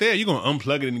right there. You're gonna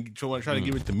unplug it and try to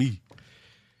give it to me.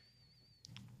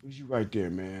 Was you right there,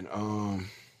 man?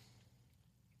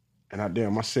 And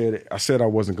I said I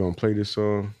wasn't gonna play this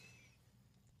song,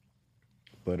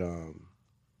 but I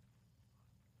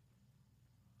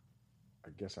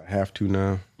guess I have to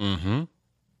now. Mm-hmm.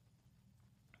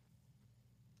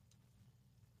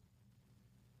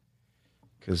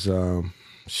 Cause I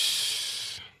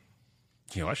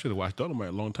should have watched Dolomite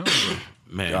a long time ago.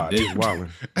 Man, God, it's wildin'.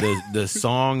 the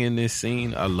song in this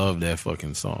scene, I love that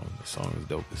fucking song. The song is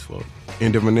dope as fuck.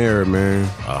 End of an era, man.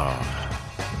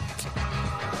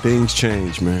 Things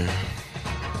change, man.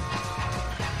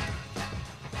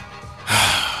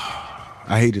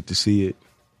 I hated to see it.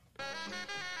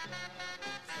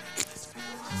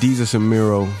 Deezus and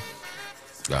Miro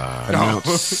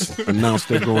announced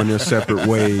they're going their separate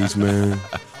ways, man.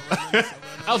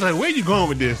 I was like, where you going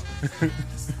with this?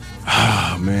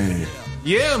 Oh, man.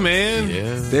 Yeah, man.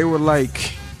 Yeah, They were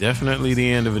like definitely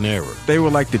the end of an era. the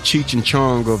Cheech and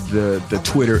Chong of the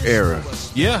Twitter era.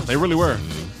 Yeah, they really were.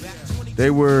 They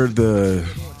were the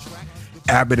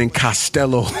Abbott and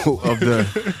Costello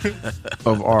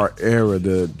of our era.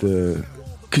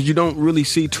 Because you don't really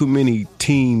see too many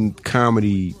teen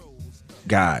comedy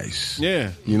guys.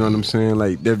 Yeah. You know what I'm saying?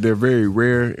 Like they're very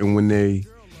rare, and when they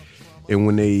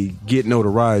get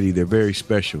notoriety, they're very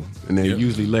special, and they're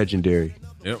usually legendary.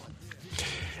 Yep.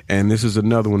 And this is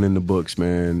another one in the books,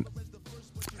 man.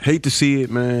 Hate to see it,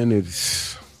 man.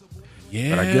 But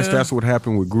I guess that's what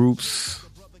happened with groups.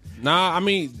 Nah, I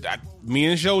mean, me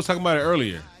and Joe was talking about it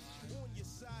earlier.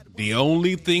 The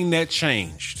only thing that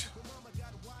changed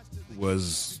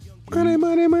was Money.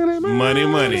 money.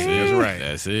 That's right.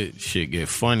 That's it. Shit get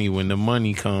funny when the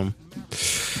money come.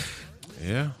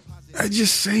 Yeah. It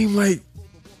just seemed like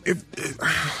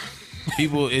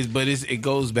It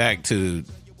goes back to,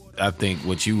 I think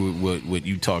what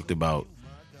you talked about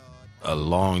a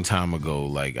long time ago.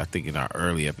 Like I think in our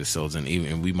early episodes,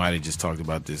 and we might have just talked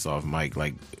about this off mic.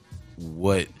 Like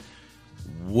what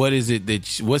is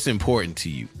it what's important to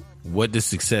you? What does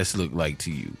success look like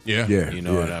to you? Yeah. You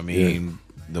know what I mean?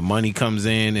 The money comes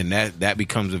in, and that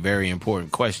becomes a very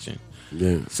important question.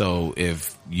 Yeah. So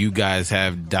if you guys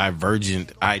have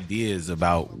divergent ideas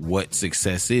about what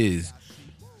success is,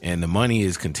 and the money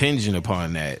is contingent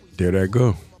upon that, There that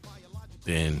go.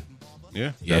 Yeah.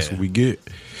 then That's what we get.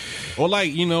 Or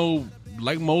like,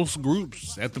 like most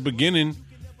groups at the beginning,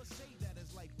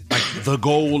 like the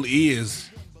goal is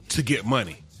to get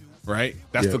money, right?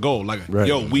 That's Yeah. the goal. Like, Right.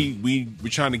 we're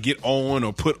trying to get on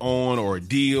or put on or a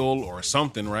deal or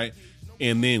something, right?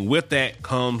 And then with that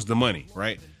comes the money,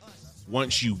 right?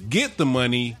 Once you get the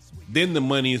money, then the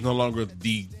money is no longer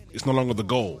the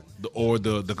goal or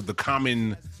the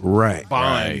common Right.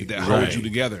 bond that holds you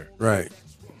together. Right.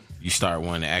 you start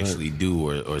wanting to actually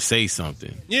do or say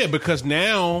something. Yeah, because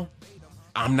now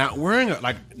I'm not worrying.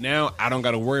 Like now I don't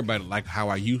got to worry about it like how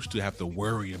I used to have to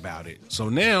worry about it. So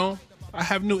now I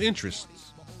have new interests.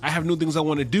 I have new things I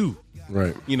want to do.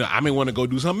 Right. I may want to go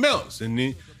do something else, and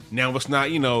then now it's not.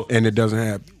 And it doesn't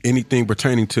have anything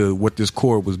pertaining to what this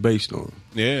chord was based on.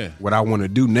 Yeah. What I want to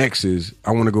do next is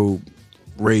I want to go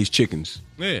raise chickens.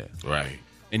 Yeah. Right.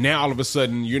 And now all of a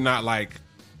sudden you're not like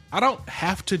I don't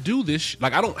have to do this.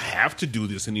 Like, I don't have to do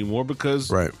this anymore because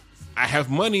Right. I have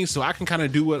money, so I can kind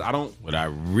of do what I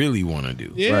really want to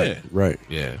do. Yeah. Right.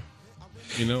 Yeah.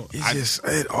 You know,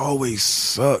 It always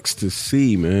sucks to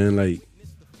see, man. Like,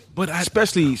 but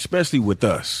especially with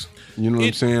us. You know what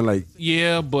I'm saying? Like,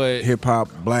 yeah, but hip hop,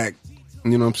 black.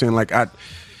 You know what I'm saying? Like,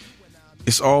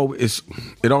 it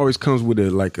always comes with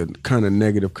a kind of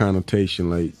negative connotation.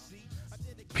 Like,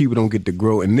 people don't get to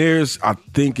grow, and I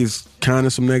think it's kind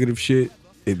of some negative shit.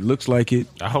 It looks like it.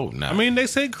 I hope not. I mean, they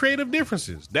say creative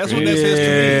differences. That's what that says to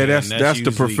me. Yeah, that's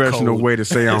the professional way to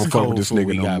say I don't fuck with this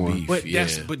nigga no more.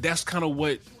 But that's kind of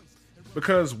what,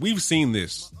 because we've seen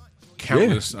this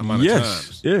countless amount of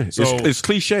times. Yeah, So, it's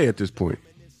cliche at this point.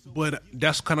 but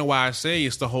that's kind of why I say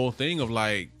it's the whole thing of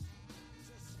like,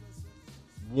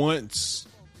 once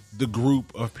the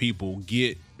group of people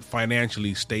get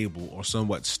financially stable or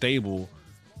somewhat stable,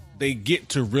 they get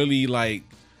to really like.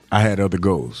 I had other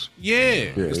goals.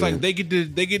 It's like they get to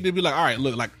be like, all right,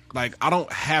 look, like I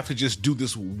don't have to just do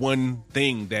this one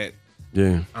thing that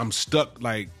I'm stuck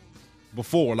like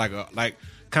before, like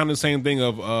kind of the same thing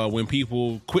of when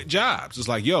people quit jobs. It's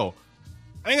like, yo,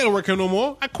 I ain't gotta work here no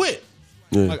more. I quit.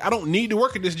 Yeah. Like, I don't need to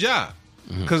work at this job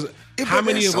because how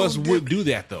many of us would do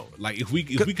that though? Like if we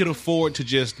could afford to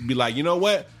just be like, you know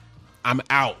what, I'm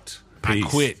out. Peace. I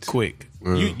quit Quick.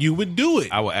 You would do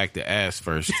it. I would act the ass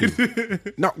first too.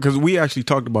 No, because we actually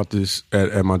talked about this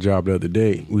at my job the other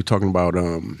day. We were talking about,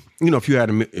 if you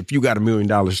got $1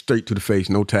 million straight to the face,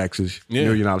 no taxes, $1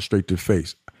 million straight to the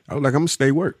face. I was like, I'm gonna stay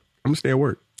at work.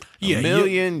 Yeah, $1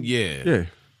 million. Yeah. Yeah, I'm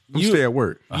gonna stay at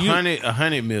work.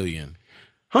 100 million.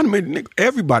 100 million, nigga,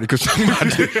 everybody could somebody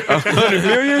 100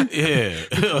 million.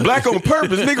 Yeah, Black on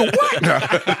purpose, nigga. What?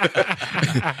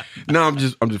 No, I'm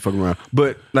just fucking around.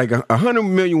 But like 100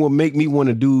 million will make me want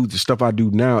to do the stuff I do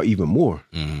now even more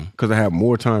because I have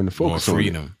more time to focus more on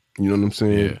freedom. it. You know what I'm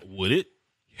saying? Yeah. Would it?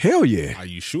 Hell yeah. Are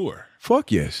you sure?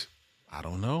 Fuck yes. I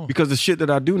don't know. Because the shit that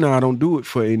I do now, I don't do it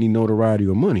for any notoriety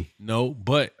or money. No,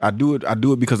 but I do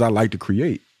it because I like to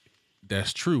create.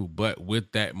 that's true. But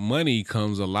with that money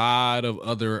comes a lot of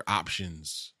other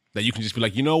options that you can just be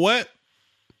like, you know what?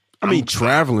 I mean,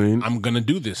 traveling. I'm gonna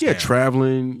do this. Yeah, now.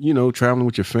 traveling, traveling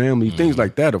with your family, things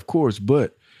like that, of course.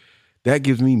 But that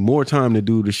gives me more time to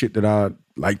do the shit that I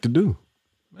like to do.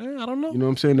 I don't know. You know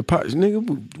what I'm saying?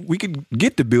 Nigga, we could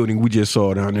get the building we just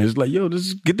saw down there. It's like, yo,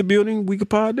 let's get the building. We could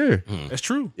pod there. That's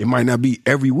true. It might not be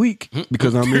every week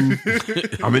because I'm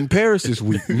in Paris this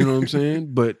week. You know what I'm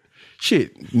saying? But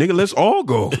shit, nigga, let's all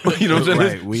go. You know what I'm saying?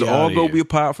 Right, let's all go be a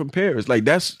pod from Paris. Like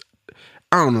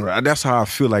I don't know. That's how I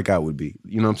feel like I would be.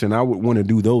 You know what I'm saying? I would want to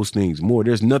do those things more.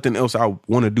 There's nothing else I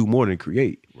want to do more than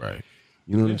create. Right.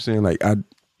 You know what I'm saying? Like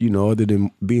other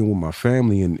than being with my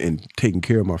family and taking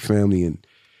care of my family and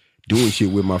doing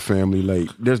shit with my family, like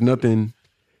there's nothing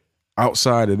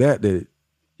outside of that, and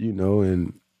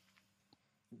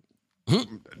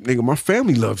nigga, my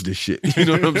family loves this shit. You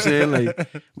know what I'm saying?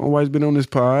 Like my wife's been on this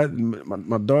pod,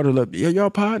 my daughter loves, y'all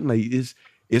pod, like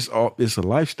it's a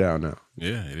lifestyle now.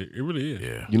 Yeah, it really is.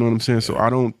 Yeah. You know what I'm saying? So I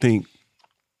don't think,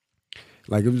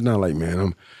 like, it was not like, man,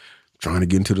 I'm trying to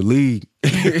get into the league.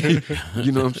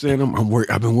 You know what I'm saying?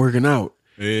 I've been working out.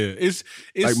 Yeah, it's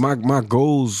like my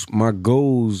goals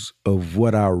of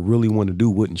what I really want to do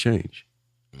wouldn't change.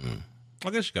 I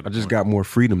guess you got. I just got more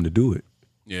freedom to do it.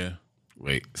 Yeah.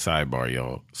 Wait, sidebar,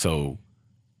 y'all. So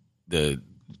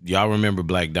y'all remember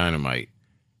Black Dynamite?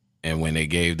 And when they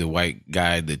gave the white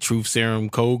guy the truth serum,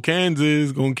 Cold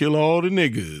Kansas gonna kill all the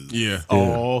niggas. Yeah.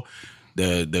 All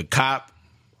the cop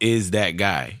is that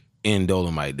guy in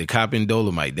Dolomite. The cop in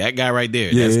Dolomite, that guy right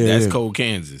there. That's Cold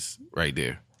Kansas right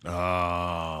there.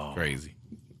 Oh, Crazy.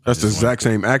 That's the exact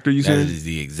same actor you That said? is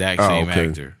the exact same okay.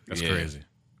 actor. that's crazy.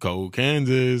 Cold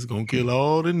Kansas gonna kill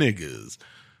all the niggas.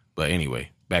 But anyway,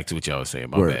 back to what y'all was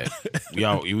saying. My Word.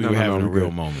 bad. We were having a we're real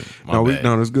good. moment. My No, bad.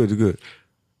 that's good. It's good.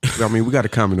 I mean, we got to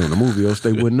comment on the movie, else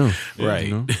they wouldn't know. Right.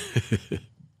 You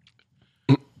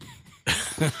know?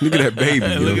 Look at that baby.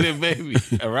 Look yo. at that baby.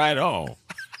 Right on.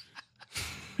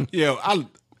 Yeah,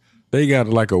 They got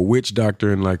like a witch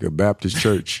doctor in like a Baptist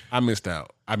church. I missed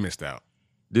out.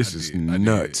 This is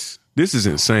nuts. This is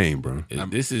insane, bro.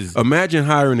 This is Imagine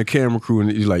hiring a camera crew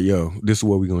and you're like, yo, this is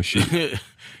what we're going to shoot.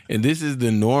 and this is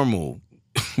the normal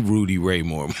Rudy Ray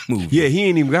Moore movie. Yeah, he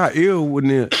ain't even got ill when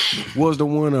it was the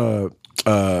one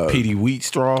Petey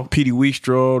Wheatstraw. Petey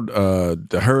Wheatstraw,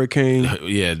 the hurricane.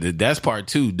 Yeah, that's part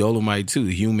 2. Dolomite 2,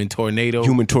 the human tornado.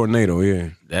 Human tornado, yeah.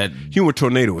 That Human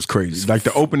tornado was crazy. Like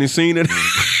the opening scene of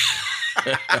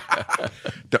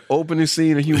the opening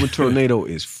scene of Human Tornado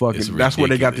is fucking. That's where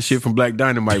they got the shit from Black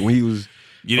Dynamite when he was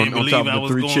you didn't on believe top I of the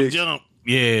was 3 going chicks. to jump.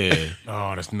 Yeah.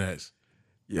 Oh, that's nuts.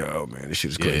 Yo, man, this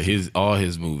shit is crazy. Yeah, all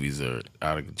his movies are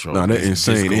out of control. No, they're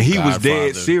insane. And he was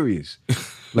dead serious.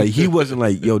 Like, he wasn't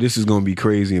like, yo, this is going to be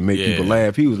crazy and make people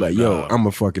laugh. He was like, yo, I'm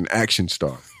a fucking action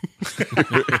star.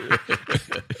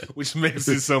 Which makes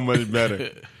it so much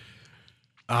better.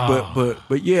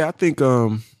 But yeah, I think,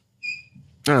 I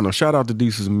don't know, shout out to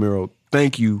Desus and Mero.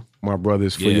 Thank you, my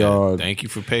brothers, for y'all. Thank you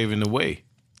for paving the way.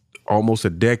 Almost a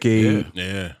decade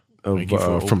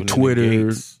of from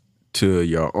Twitter to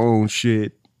your own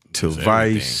shit to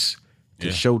Vice to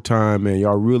Showtime, man.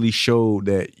 Y'all really showed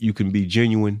that you can be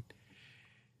genuine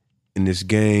in this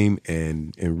game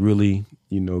and really,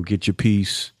 get your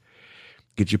piece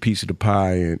of the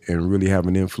pie and really have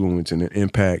an influence and an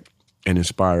impact and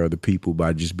inspire other people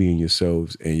by just being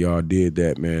yourselves. And y'all did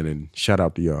that, man. And shout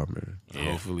out to y'all, man.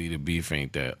 Yeah. Hopefully the beef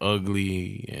ain't that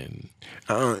ugly. And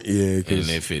and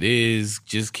if it is,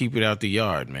 just keep it out the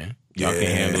yard, man. Y'all can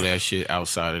handle that shit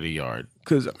outside of the yard.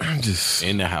 Because I'm just...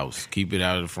 in the house. Keep it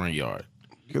out of the front yard.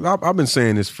 Because I've been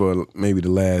saying this for maybe the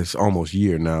last almost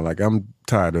year now. Like, I'm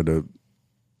tired of the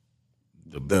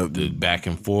back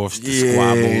and forth, the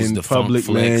squabbles, the public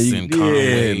flex and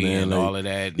Conway and all of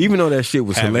that. Even though that shit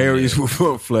was hilarious with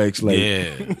Funk Flex, like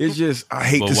it's just I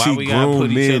hate to see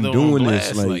grown men doing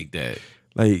this like that.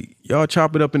 Like, y'all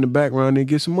chop it up in the background and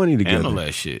get some money together. Handle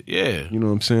that shit, yeah. You know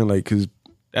what I'm saying? Like, because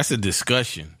that's a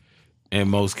discussion. In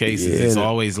most cases, it's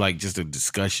always like just a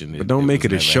discussion. But don't make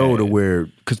it a show to where,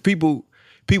 because people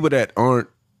that aren't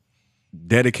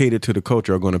dedicated to the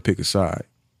culture are going to pick a side.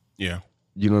 Yeah.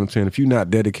 You know what I'm saying? If you're not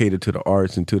dedicated to the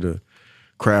arts and to the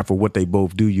craft or what they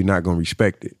both do, you're not going to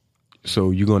respect it.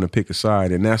 So you're going to pick a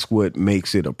side, and that's what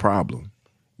makes it a problem.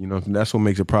 You know, that's what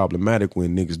makes it problematic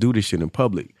when niggas do this shit in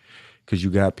public. Because you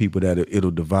got people that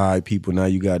it'll divide people. Now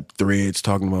you got Threads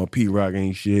talking about P-Rock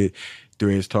ain't shit.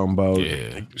 Threads talking about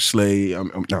Slay.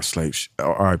 Not Slay.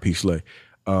 R.I.P. Slay.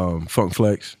 Funk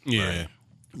Flex. Yeah. Right.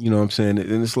 You know what I'm saying?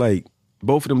 And it's like,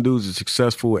 both of them dudes are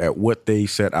successful at what they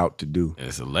set out to do. And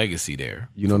it's a legacy there.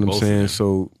 You know what I'm saying?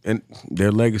 So, and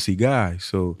they're legacy guys.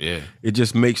 So it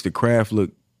just makes the craft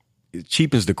look, it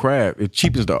cheapens the craft. It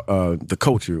cheapens the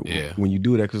culture when you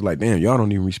do that. Because like, damn, y'all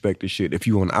don't even respect this shit. If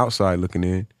you on the outside looking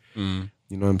in,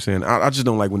 you know what I'm saying? I just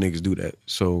don't like when niggas do that.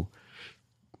 So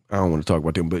I don't want to talk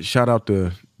about them. But shout out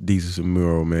to Desus and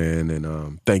Mero, man.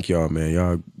 And thank y'all, man.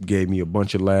 Y'all gave me a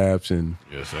bunch of laughs and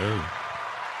yes, sir.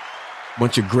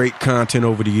 Bunch of great content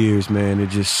over the years, man. It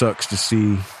just sucks to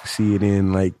see it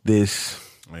in like this.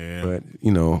 Yeah. But,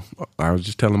 I was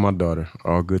just telling my daughter,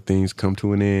 all good things come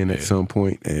to an end at some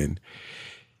point, and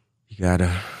you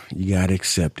gotta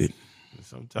accept it.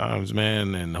 Sometimes,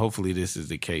 man, and hopefully this is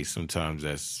the case. Sometimes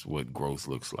that's what growth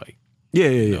looks like.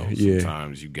 Yeah.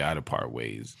 Sometimes you gotta part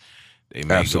ways. They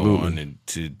may go on and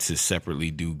to separately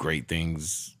do great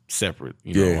things separate,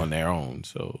 on their own.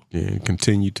 So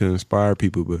continue to inspire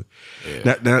people, but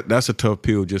that's a tough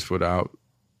pill just for the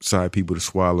outside people to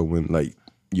swallow when like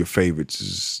your favorites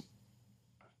is.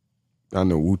 I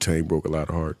know Wu-Tang broke a lot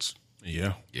of hearts.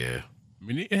 Yeah. I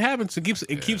mean, it happens.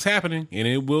 It keeps happening, and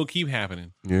it will keep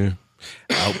happening. Yeah.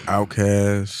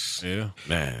 Outkast. Yeah.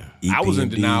 Man. EPMD. I was in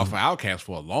denial for Outkast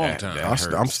for a long time.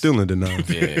 I'm still in denial.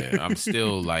 Yeah. I'm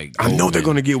still like, I know they're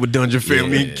going to get with Dungeon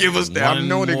Family and give us that. I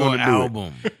know they're going to do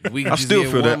album. I still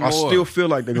feel that. I still feel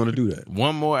like they're going to do that.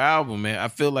 One more album, man. I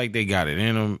feel like they got it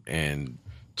in them, and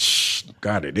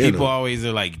got it in them. People always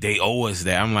are like, they owe us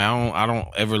that. I'm like, I don't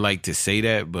ever like to say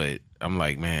that, but I'm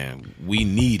like, man, we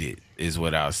need it, is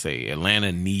what I'll say.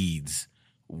 Atlanta needs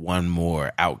one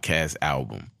more Outkast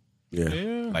album.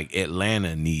 Yeah. Like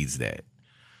Atlanta needs that.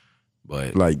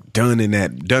 But like done in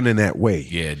that way.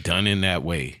 Yeah, done in that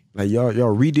way. Like y'all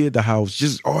redid the house.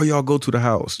 Just all y'all go to the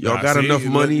house. Y'all got enough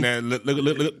money.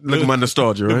 Look at my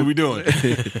nostalgia, right? Look what we doing.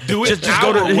 Do it just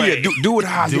go to way. Do it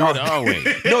how y'all. Our way.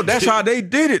 No, that's how they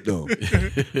did it though.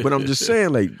 But I'm just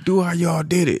saying, like, do how y'all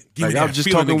did it. Like I was just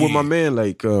talking with my man,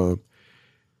 like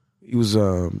he was we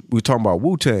were talking about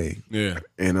Wu-Tang. Yeah.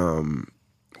 And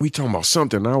we talking about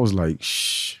something, and I was like,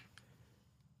 shh.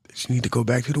 Just need to go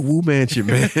back to the Wu Mansion,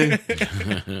 man.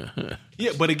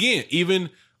 Yeah, but again, even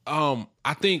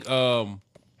I think the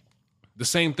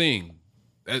same thing.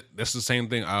 That's the same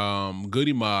thing.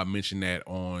 Goody Mob mentioned that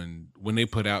on when they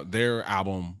put out their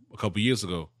album a couple years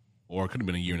ago, or it could have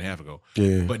been a year and a half ago.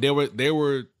 Yeah, but they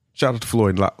were. Shout out to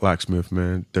Floyd Locksmith,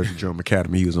 man. Dirty Drum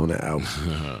Academy. He was on that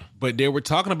album. But they were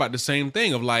talking about the same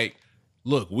thing of like,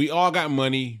 look, we all got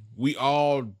money. We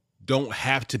all don't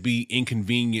have to be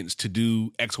inconvenienced to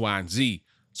do X, Y, and Z.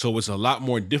 So it's a lot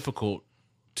more difficult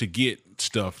to get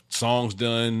songs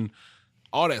done,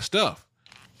 all that stuff.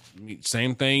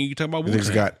 Same thing you talk about Niggas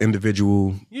Wu-Tang. got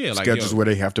individual schedules where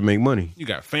they have to make money. You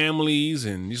got families,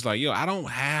 and it's like, yo, I don't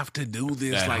have to do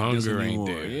this That like hunger this ain't anymore.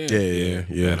 there.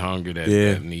 Yeah. That hunger,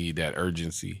 that need, that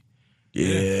urgency.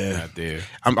 Yeah. Not there.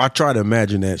 I try to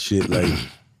imagine that shit. Like,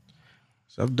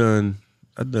 so I've done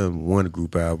one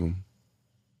group album,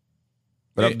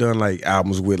 but I've done like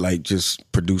albums with like just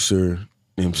producer,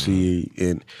 MC,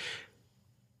 and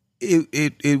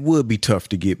it would be tough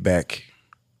to get back.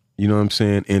 You know what I'm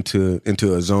saying?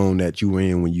 Into a zone that you were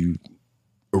in when you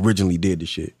originally did the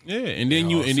shit. Yeah, and then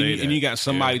you got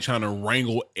somebody trying to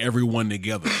wrangle everyone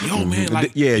together. Yo, man,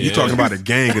 like you talking about a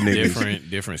gang of niggas.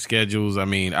 Different schedules. I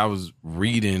mean, I was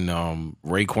reading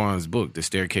Raekwon's book, The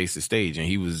Staircase to Stage, and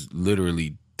he was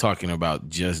literally talking about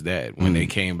just that when they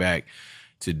came back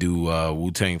to do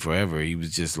Wu-Tang Forever. He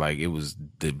was just like,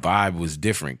 the vibe was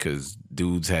different because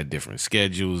dudes had different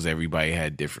schedules. Everybody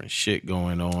had different shit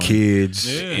going on. Kids,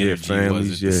 Energy families,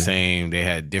 wasn't the same. They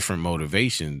had different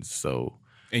motivations. So,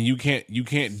 and you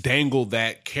can't dangle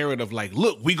that carrot of like,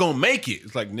 look, we gonna make it.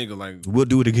 It's like, nigga, like We'll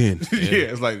do it again.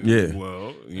 it's like, Yeah.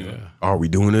 well, you know, Are we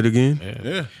doing it again?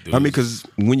 yeah. I mean, because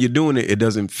when you're doing it, it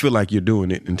doesn't feel like you're doing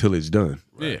it until it's done.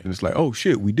 Yeah. And it's like, oh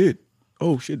shit, we did.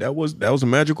 Oh shit, that was a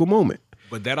magical moment.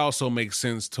 But that also makes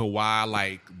sense to why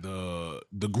like the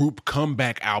group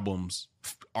comeback albums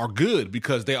are good,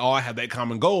 because they all have that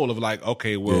common goal of like,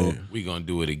 okay, well, we gonna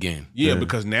do it again. yeah,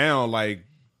 because now like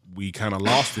we kind of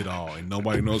lost it all and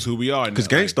nobody knows who we are.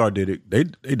 Because Now, Gangstar did it. They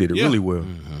did it Yeah. really well.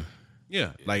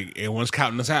 yeah, like everyone's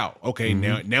counting us out. Okay,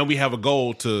 now we have a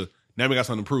goal now we got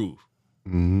something to prove.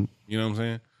 You know what I'm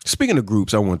saying? Speaking of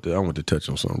groups, I want to touch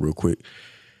on something real quick.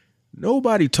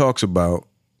 Nobody talks about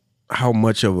how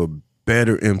much of a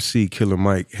better MC Killer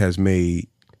Mike has made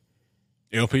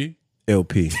LP?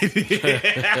 LP.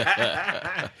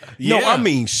 No, I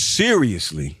mean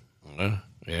seriously.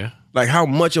 Yeah. Like how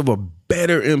much of a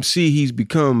better MC he's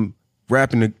become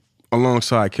rapping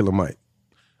alongside Killer Mike.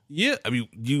 Yeah, I mean,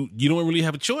 you don't really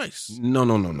have a choice. No.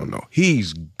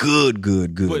 He's good.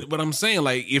 But I'm saying,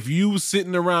 like, if you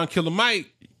sitting around Killer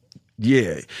Mike,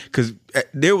 Yeah, because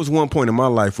there was one point in my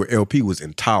life where LP was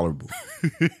intolerable.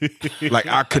 Like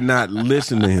I could not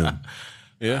listen to him.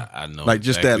 yeah, I know. Like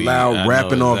just exactly- that loud I know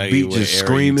rapping off exactly beat, what just era you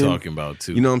screaming. talking about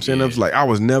too. You know what I'm saying? Yeah. I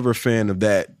was never a fan of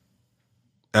that.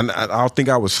 And I think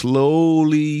I was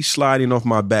slowly sliding off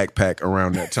my backpack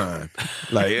around that time.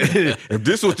 Like, if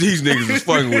this was these niggas was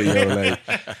fucking with, yo, like,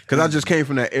 because I just came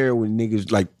from that era when niggas,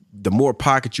 like, the more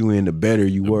pocket you in, the better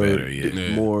you were. better, yeah.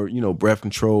 The more, breath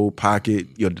control, pocket.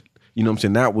 You know what I'm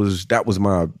saying? That was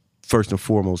my first and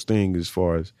foremost thing as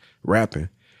far as rapping.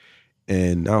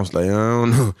 And I was like, I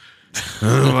don't know if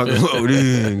I can hold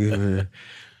this, man.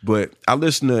 But I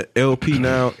listen to LP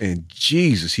now, and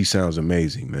Jesus, he sounds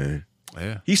amazing, man.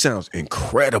 yeah, He sounds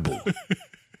incredible.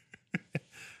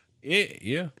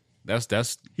 yeah.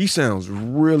 That's He sounds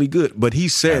really good. But he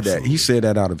said that. He said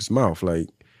that out of his mouth. Like,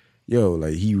 yo,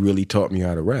 like he really taught me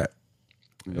how to rap.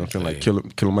 You know what I'm saying?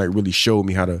 Like Killer Mike really showed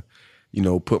me how to,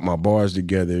 put my bars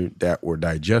together that were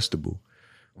digestible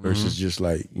versus just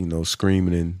like,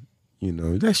 screaming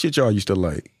and, that shit y'all used to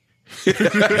like.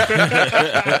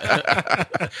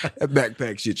 That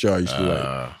backpack shit y'all used to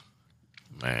like.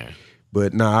 Man.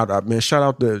 But nah, I want to shout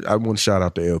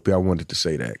out to LP. I wanted to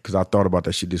say that because I thought about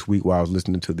that shit this week while I was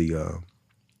listening to the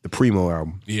Primo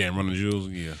album. yeah, Run the Jewels,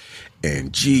 yeah.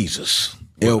 And Jesus,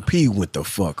 LP went the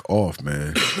fuck off,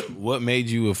 man. What made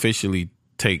you officially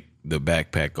take the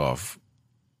backpack off?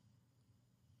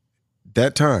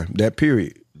 That time, that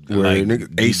period, where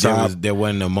There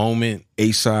wasn't a moment.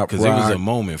 A$AP Because it was a Rock,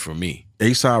 moment for me.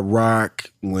 A$AP Rock,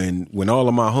 when all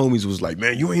of my homies was like,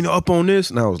 man, you ain't up on this?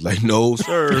 And I was like, no,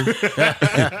 sir.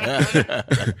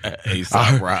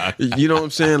 A$AP Rock. You know what I'm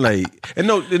saying? Like, and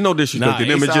no disrespect to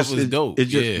them. A$AP was dope. It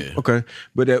just, Yeah. okay.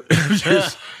 But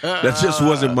that just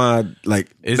wasn't my, like,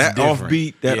 It's that different.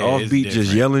 offbeat, Yeah, it's offbeat just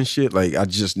different. yelling shit. Like, I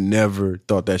just never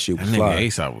thought that shit That was nigga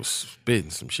fly. A$AP was spitting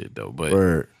some shit though, but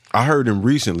Word. I heard him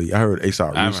recently. I heard A$AP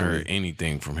recently. I haven't heard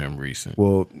anything from him recent.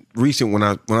 Well, recent, when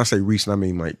I say recent, I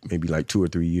mean like maybe like 2 or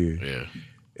 3 years. Yeah.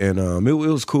 And it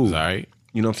was cool. It's all right.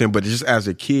 You know what I'm saying? But just as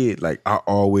a kid, like I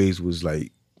always was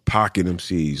like pocket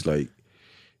MCs, like,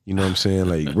 you know what I'm saying?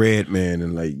 Like Redman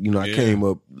and like, I came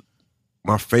up,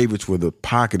 my favorites were the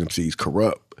pocket MCs,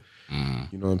 Corrupt.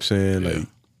 You know what I'm saying? Like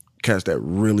cats that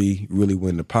really, really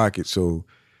went in the pocket. So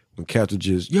When cats are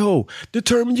just, yo,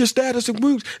 determine your status and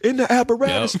moves in the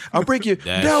apparatus. Yep. I'll break you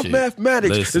That down shit.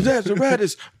 mathematics. Listen. That's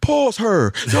apparatus. Pause her.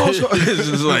 It's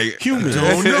just like Humans.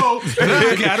 Oh no,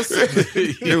 I gotta say.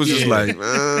 it was just like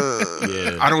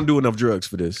I don't do enough drugs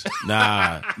for this.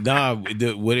 Nah.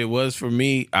 What it was for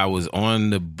me, I was on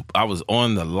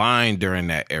the line during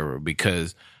that era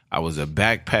because I was a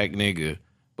backpack nigga,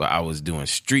 but I was doing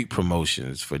street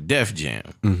promotions for Def Jam.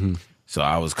 Mm-hmm. So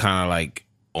I was kind of like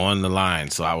on the line.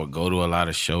 So I would go to a lot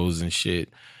of shows and shit.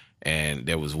 And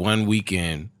there was one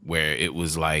weekend where it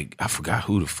was like, I forgot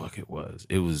who the fuck it was.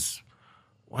 It was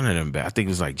one of them. I think it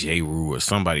was like J. Rue or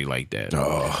somebody like that.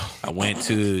 Oh. I went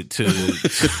to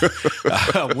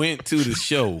I went to the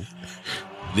show.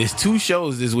 There's 2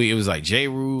 shows this week. It was like J.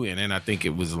 Rue, and then I think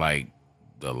it was like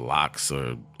the Locks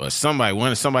or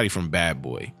somebody from Bad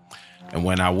Boy. And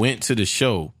when I went to the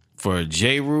show for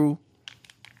J. Rue,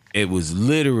 it was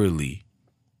literally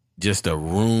just a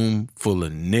room full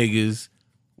of niggas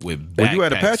with backpacks you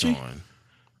at Apache? on.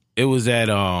 It was at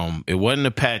it wasn't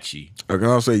Apache. Okay,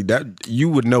 I'll say that you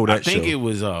would know that I think show. it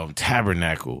was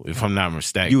Tabernacle, if I'm not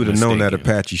mistaken. You would have known that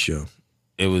Apache show.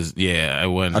 It was, yeah, it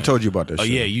wasn't. I told you about that show. Oh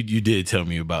yeah, you did tell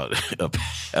me about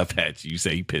Apache. You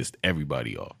say he pissed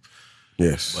everybody off.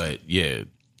 Yes.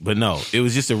 But no, it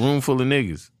was just a room full of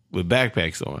niggas with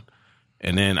backpacks on.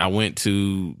 And then I went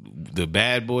to the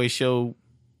Bad Boy show,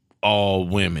 all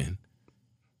women.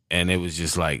 And it was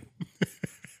just like,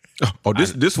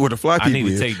 this where the fly people I need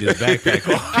to is. take this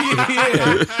backpack off.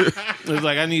 Yeah. It was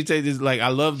like, I need to take this. Like, I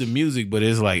love the music, but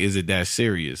it's like, is it that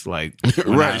serious? Like,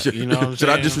 Right. you know what I'm Should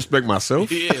saying? I disrespect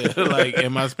myself? Yeah. Like,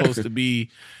 am I supposed to be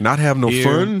Not have no here?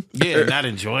 fun? Yeah, not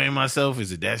enjoying myself.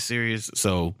 Is it that serious?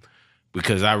 So,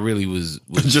 because I really was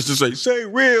Just to say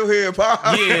real hip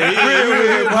hop. Yeah,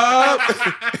 real hip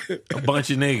hop. a bunch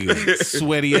of niggas,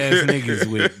 sweaty ass niggas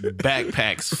with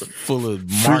backpacks full of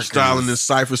markers. Freestyling in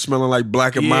cypher, smelling like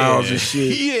Black and Miles and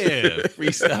shit. Yeah,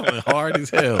 freestyling hard as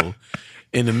hell.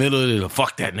 In the middle of the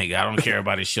fuck that nigga, I don't care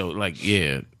about his show. Like,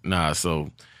 yeah, nah.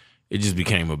 So it just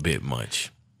became a bit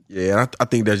much. Yeah, I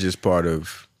think that's just part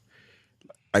of.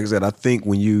 Like I said, I think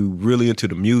when you really into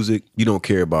the music, you don't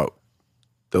care about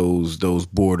those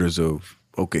borders of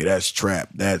okay, that's trap,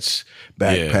 that's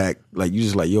backpack. Yeah. Like you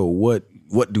just like, yo, what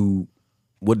do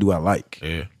I like?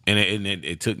 Yeah, and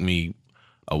it took me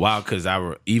a while because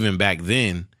even back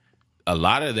then, a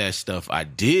lot of that stuff I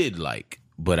did like,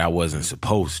 but I wasn't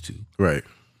supposed to. Right.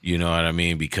 You know what I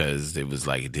mean? Because it was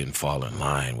like it didn't fall in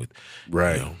line with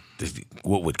Right. You know,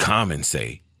 what would Common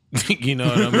say? You know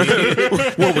what I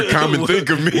mean? What would Common think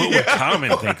of me? What would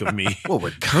Common think of me? What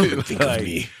would Common think of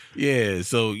me? Yeah,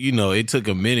 so you know, it took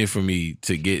a minute for me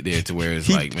to get there to where it's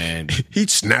like, man, He'd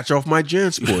snatch off my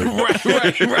JanSport.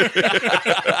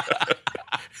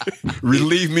 right.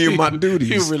 Relieve me of my duties.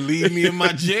 He'll relieve me of my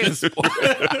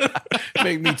JanSport.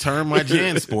 Make me turn my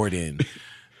JanSport in.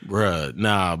 Bruh,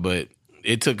 nah, but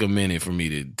it took a minute for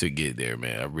me to get there,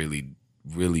 man. I really,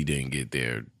 really didn't get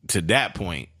there to that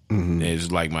point. Mm-hmm.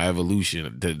 It's like my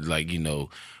evolution to like, you know,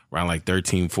 around like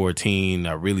 13, 14,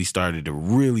 I really started to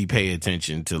really pay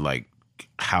attention to like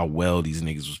how well these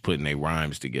niggas was putting their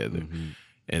rhymes together. Mm-hmm.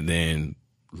 And then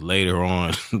later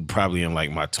on, probably in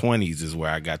like my 20s is where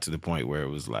I got to the point where it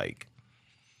was like,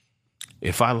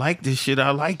 if I like this shit,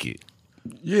 I like it.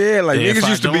 Yeah, like If niggas I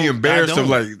used to be don't, embarrassed I of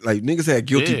don't. like niggas had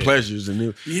guilty Yeah. pleasures and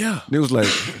it was like,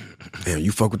 damn,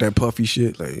 you fuck with that puffy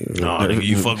shit? Like, No, nigga,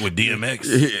 you fuck with DMX.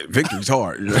 Yeah, victory's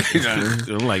hard.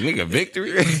 I'm like, nigga,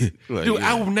 victory? Like, Dude,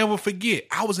 yeah. I will never forget.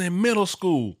 I was in middle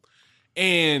school,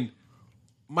 and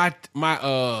my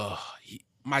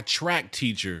track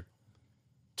teacher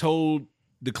told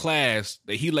the class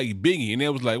that he liked Biggie, and they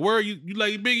was like, "Where are you? You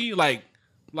like Biggie?" Like,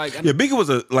 Yeah, Biggie was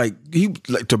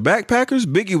to backpackers.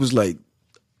 Biggie was like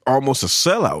almost a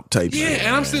sellout type. yeah. man.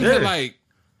 And I'm sitting there like,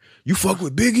 You fuck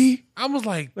with Biggie? I was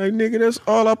like, Nigga, that's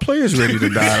all our players ready to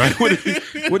die. Like,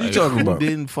 what are you talking Who about?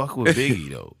 didn't fuck with Biggie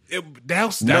though?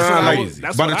 that's Nah, what I like, was.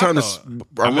 That's by what the time I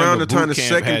thought. around the time the Boot Camp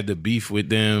second, had the beef with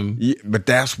them. yeah, but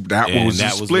that And was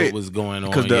that the was split. what was going on.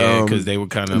 Because Because they were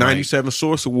kind of 97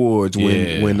 Source Awards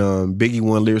when Biggie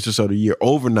won Lyricist of the Year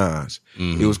over Nas.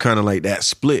 It was kind of like that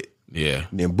split. yeah.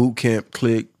 And then Boot Camp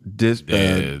clicked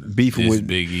beefing with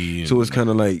Biggie. So it's kind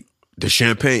of like the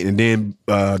champagne, and then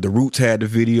the Roots had the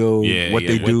video. What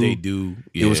they do.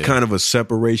 Yeah. It was kind of a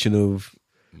separation of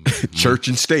church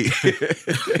and state.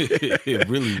 It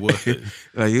really was.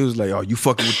 Like it was like, oh, you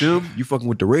fucking with them? You fucking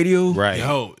with the radio? Right.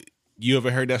 Yo, you ever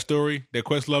heard that story that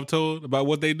Questlove told about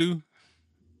what they do?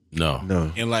 No.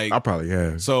 No, And like, I probably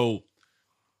have. so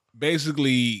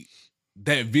basically,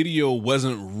 that video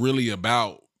wasn't really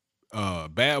about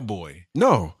Bad Boy.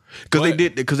 No,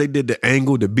 Because they did the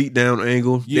angle, the beat down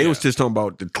angle. Yeah. They was just talking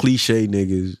about the cliche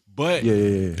niggas. But Yeah.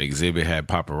 Exhibit had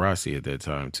paparazzi at that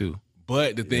time too.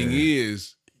 But the thing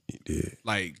is,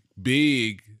 like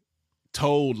Big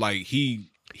told like he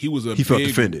was a He felt big,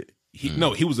 offended.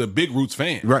 He was a big Roots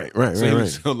fan. Right.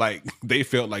 So like they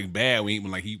felt like bad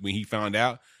when he found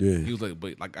out. Yeah. He was like,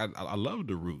 but like I love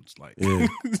the Roots. Like Yeah.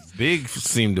 Big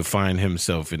seemed to find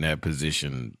himself in that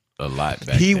position a lot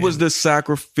back He then. was the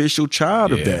sacrificial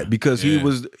child of Yeah. that because he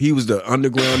was the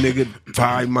underground nigga,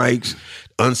 5 mics,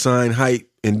 unsigned hype,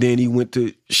 and then he went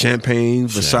to Champagne,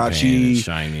 Versace, and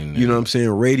Shining, you know what I'm saying,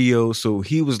 radio. So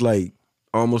he was like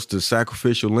almost the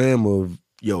sacrificial lamb of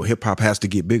hip hop has to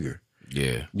get bigger.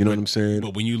 Yeah. You know what I'm saying?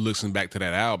 But when you listen back to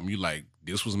that album, you like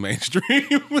this was mainstream.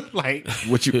 Like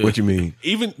What you mean?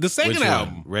 even the second Which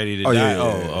album. one? Ready to Oh, Die? yeah.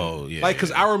 Oh, yeah. Like,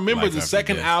 cause I remember Life the After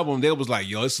second Death. album, they was like,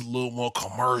 yo, it's a little more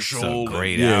commercial. It's a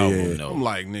great Yeah, album, yeah. though. I'm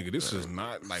like, nigga, this is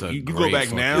not like It's a you go great back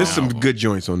fucking now. There's some album. good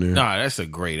joints on there. Nah, that's a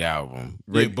great album.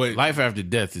 Yeah, but Life After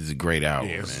Death is a great album,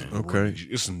 yeah, it's, man. Okay.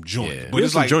 it's some joints. Yeah. But There's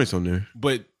it's some like joints on there.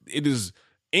 but it is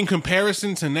in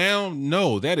comparison to now,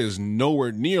 no, that is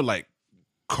nowhere near like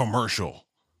commercial.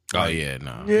 Oh, yeah,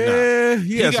 no. Yeah,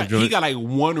 he has some He joints. got like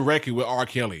one record with R.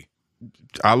 Kelly.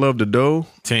 I Love the Dough.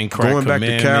 10 Crack Going back to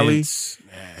Cali. Commandments.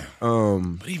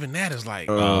 But even that is like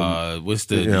What's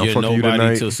the Yeah, You're Fuck You Nobody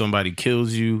Tonight. Till Somebody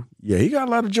Kills You? Yeah, he got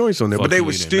a lot of joints on there, Fuck but they You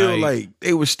were still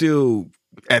Tonight.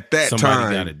 at that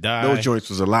Somebody Gotta time. Die. Those joints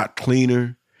was a lot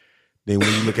cleaner than when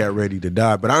you look at Ready to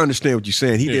Die. But I understand what you're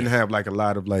saying. He didn't have like a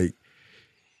lot of like.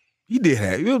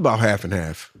 It was about half and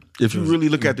half. If you really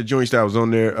look at the joints that was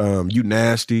on there, You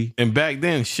Nasty, And back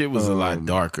then, shit was a lot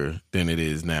darker than it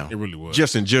is now. it really was.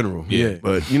 just in general. Yeah.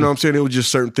 But you know what I'm saying? It was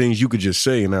just certain things you could just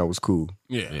say and that was cool.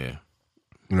 Yeah. Yeah.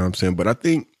 You know what I'm saying? But I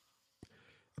think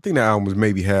the album was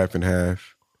maybe half and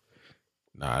half.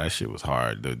 Nah, that shit was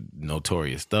hard. The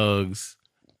Notorious Thugs.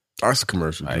 That's a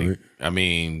commercial, Like, joint. I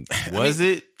mean, was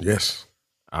it? Yes.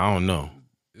 I don't know.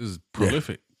 It was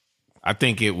prolific. I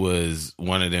think it was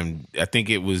one of them. I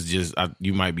think it was just,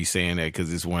 you might be saying that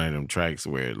because it's one of them tracks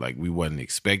where like we wasn't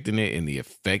expecting it and the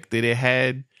effect that it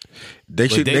had. They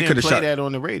But should. they They didn't could have play shot that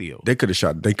on the radio. They could have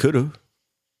shot. They could have.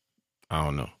 I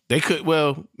don't know. They could,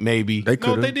 well, maybe. They No,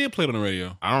 could they have. did play it on the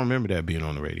radio. I don't remember that being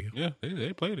on the radio. Yeah,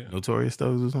 they played it. Notorious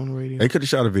Thugs was on the radio. They could have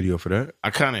shot a video for that. I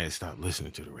kind of stopped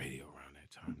listening to the radio around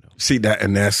that time though. See that,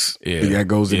 and that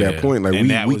goes to Yeah. that point. Like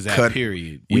And that we was that cut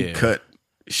period. We Yeah. cut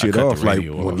shit cut the off. Like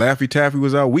radio when off. Laffy Taffy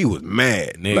was out, we was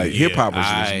mad. Nigga, like hip hop was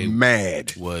I just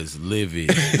mad. Was livid.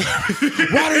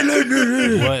 Why they let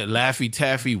me? What Laffy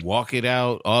Taffy, Walk It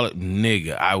Out, all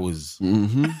nigga. I was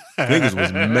Niggas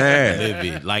was mad.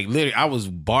 livid. Like literally, I was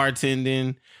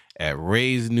bartending at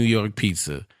Ray's New York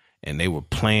Pizza, and they were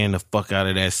playing the fuck out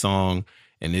of that song.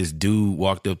 And this dude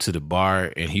walked up to the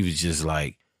bar, and he was just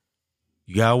like,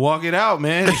 "You gotta walk it out,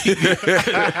 man,"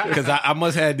 because I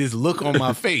must have had this look on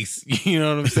my face. You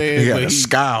know what I'm saying? He got But a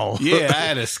scowl. Yeah, I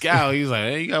had a scowl. He was like,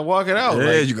 "Hey, you gotta walk it out." Yeah,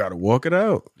 Like, you got to walk it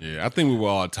out. Yeah, I think we were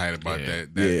all tight about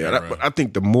that. But I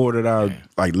think the more that I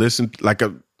like listen,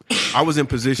 I was in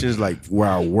positions like where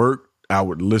I worked, I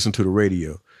would listen to the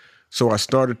radio. So I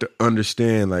started to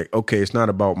understand, like, okay, it's not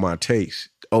about my taste.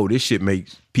 Oh, this shit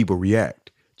makes people react.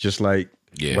 Just like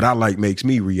what I like makes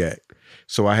me react.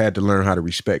 So I had to learn how to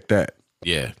respect that.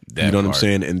 yeah, that You know what I'm part.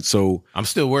 saying? And so I'm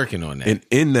still working on that. and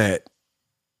in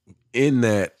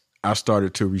that, I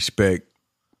started to respect,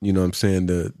 you know what I'm saying,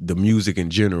 the music in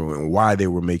general and why they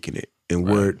were making it and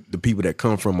where the people that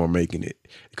come from are making it.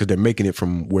 Because they're making it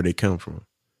from where they come from.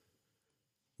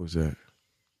 What's that?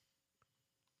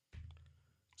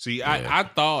 See, I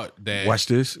thought that Watch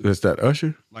this. Is that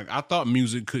Usher? like I thought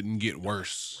music couldn't get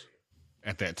worse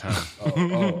at that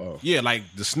time. Yeah, like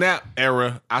the Snap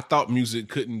era, I thought music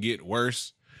couldn't get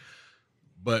worse.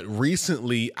 But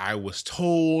recently I was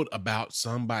told about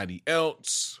somebody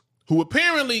else who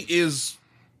apparently is,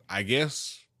 I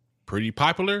guess, pretty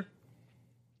popular.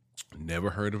 Never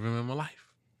heard of him in my life.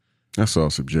 That's all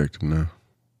subjective now.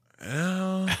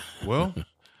 Well,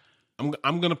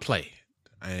 I'm gonna play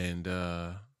it, and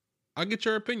I'll get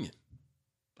your opinion.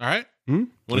 All right? Want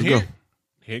to Let's hear? go. It?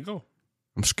 Here you go.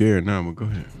 I'm scared now, but go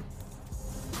ahead.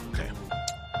 Okay.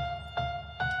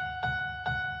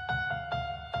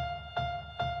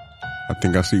 I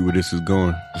think I see where this is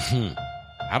going.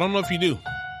 I don't know if you do.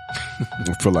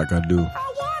 I feel like I do.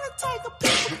 I wanna take a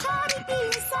pic of Cardi B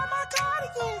inside my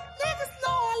cardigan. Niggas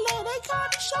know I love, they call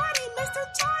me Shorty, Mr.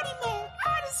 Tardy Man.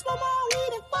 I just smoke my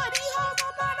weed and fuck these hoes,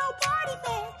 I'm not no party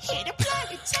man. Hit the plug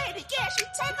and take the gas, you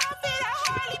take off in a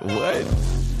Harley man. What?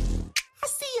 I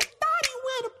see a thotty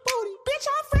with a booty. Bitch,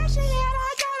 I'm fresh ahead,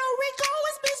 I got a Rico,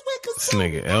 it's bitch with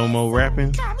nigga Elmo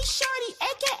rapping? Call me Shorty,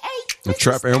 aka The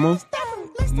Trap Elmo?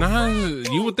 Nah,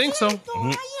 you would think so.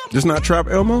 Mm-hmm. This not Trap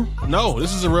Elmo? No,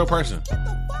 this is a real person.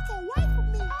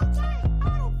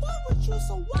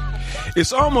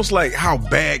 It's almost like, how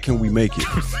bad can we make it?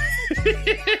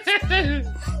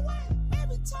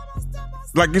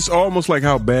 Like, it's almost like,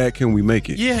 how bad can we make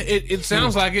it? Yeah, it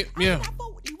sounds like it. Yeah.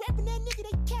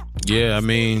 Yeah, I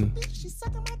mean,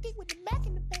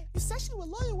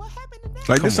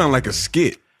 Like, this sound like a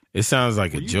skit. it sounds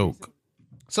like a joke.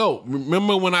 So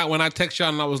remember when I text y'all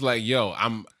and I was like, "Yo,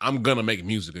 I'm gonna make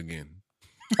music again."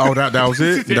 Oh, that was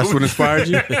it? That's what inspired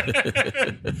you?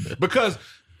 Because,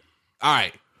 all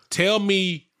right, tell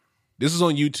me, this is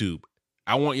on YouTube.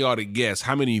 I want y'all to guess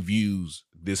how many views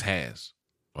this has.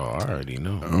 Oh, I already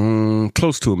know.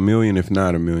 Close to 1 million, if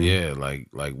not 1 million. Yeah, like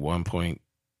 1 point.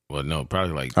 Well, no,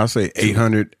 probably like I'll say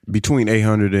 800, between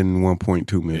 800 and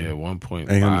 1.2 million. yeah, 1.5,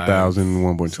 800,000,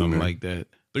 1.2 something million. like that.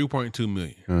 3.2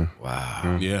 million.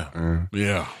 Wow. Yeah.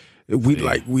 Yeah. We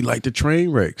like the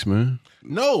train wrecks, man.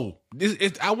 No,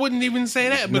 I wouldn't even say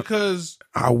that because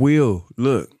I will.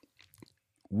 Look,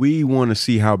 we want to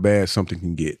see how bad something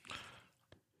can get.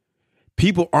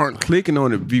 People aren't clicking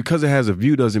on it because it has a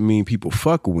view doesn't mean people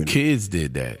fuck with it. Kids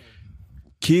did that.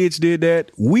 Kids did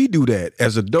that. We do that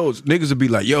as adults. Niggas would be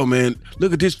like, yo, man,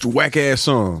 look at this whack ass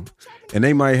song. And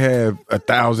they might have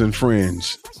 1,000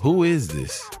 friends. Who is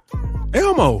this?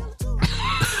 Elmo.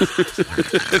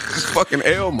 It's fucking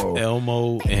Elmo.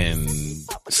 Elmo and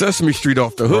Sesame Street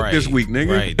off the hook right, this week,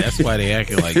 nigga. Right. That's why they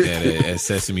acting like that at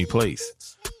Sesame Place.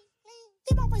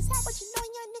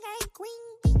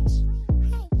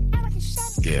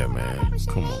 Yeah, man.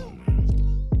 Come on, man.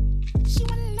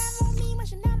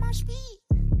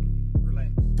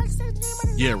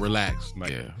 yeah, relax.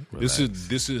 Like, Yeah, This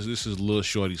is Lil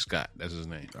Shorty Scott. That's his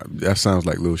name. That sounds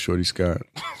like Lil Shorty Scott.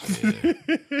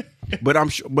 But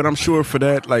I'm sure for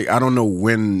that, like, I don't know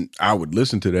when I would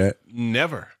listen to that.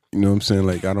 Never. You know what I'm saying?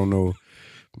 Like, I don't know.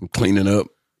 I'm cleaning up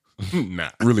Nah.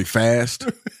 really fast.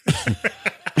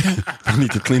 I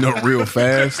need to clean up real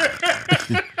fast.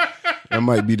 That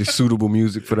might be the suitable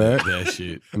music for that. That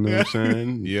shit. You know what I'm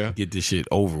saying? Yeah. Get this shit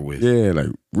over with. Yeah, like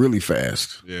really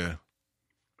fast. Yeah.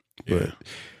 But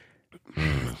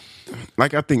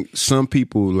like, I think some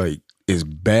people, like, as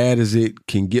bad as it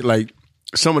can get, like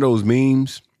some of those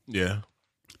memes Yeah.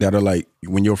 that are like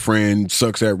when your friend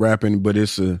sucks at rapping, but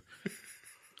it's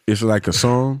like a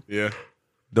song. Yeah.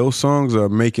 Those songs are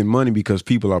making money because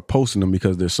people are posting them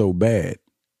because they're so bad.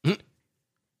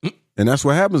 And that's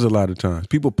what happens a lot of times.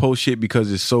 People post shit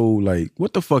because it's so like,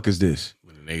 what the fuck is this?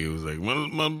 The nigga was like,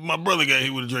 my brother got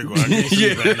hit with a drink. I can't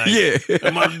sleep at night. Yeah.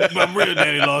 And my real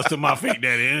daddy lost to my fake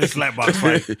daddy in a slapbox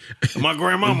fight. And my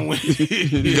grandmama went.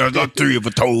 You got lost 3 of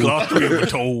a toe. Lost 3 of a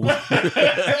toe.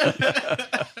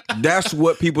 That's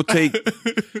what people take.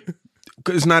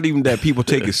 Cause it's not even that people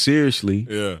take it seriously.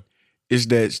 Yeah. It's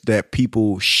that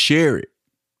people share it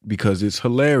because it's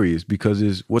hilarious. Because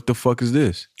it's, what the fuck is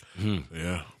this?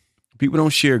 Yeah. People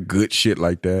don't share good shit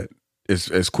like that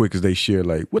as quick as they share,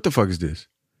 like, what the fuck is this?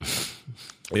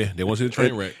 Yeah. They want to see the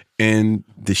train wreck. And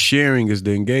the sharing is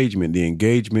the engagement. The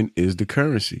engagement is the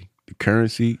currency. The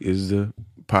currency is the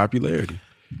popularity.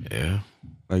 Yeah.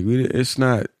 Like, it's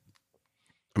not.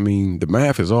 I mean, the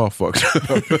math is all fucked up.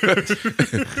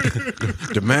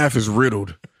 The math is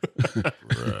riddled.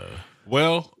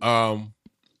 Well,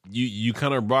 you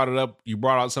kind of brought it up. You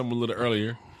brought out something a little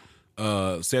earlier.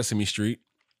 Sesame Street,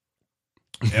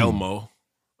 Elmo,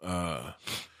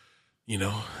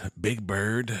 Big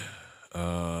Bird.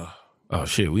 Oh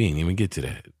shit, we ain't even get to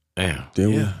that. Damn.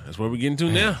 Yeah, that's what we're getting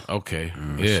to now. Okay.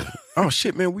 Yeah. Oh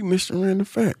shit, man, we missed a random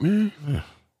fact, man.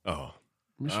 Oh,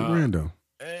 Mr. Random.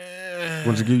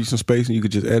 Want to give you some space and you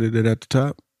could just edit it at the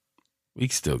top? We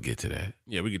can still get to that.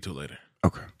 yeah, we get to it later.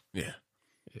 Okay. Yeah.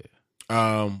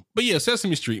 But yeah,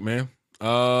 Sesame Street, man.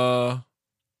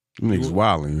 Niggas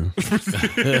wilding.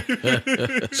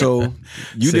 So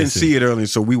you didn't see it earlier,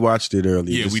 so we watched it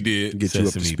earlier. Yeah, just we did. to get you up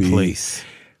to Sesame speed. Place.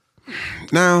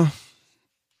 Now,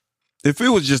 if it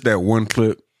was just that one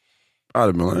clip, I'd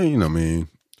have been like, you know, man.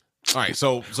 All right,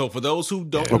 so for those who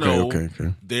don't Okay, know, okay.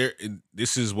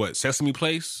 this is what, Sesame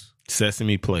Place?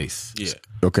 Sesame Place. Yeah.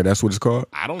 Okay, that's what it's called?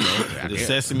 I don't know. The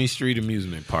Sesame Street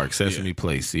Amusement Park. Sesame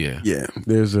Place. Yeah. Yeah.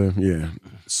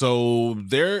 So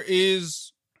there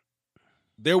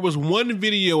was one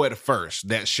video at first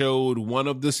that showed one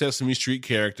of the Sesame Street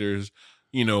characters,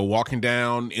 walking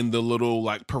down in the little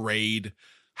like parade,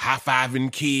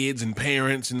 high-fiving kids and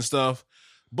parents and stuff.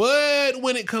 But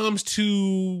when it comes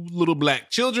to little black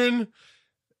children,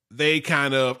 they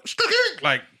kind of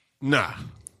like, nah.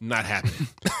 not happening.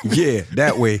 Yeah,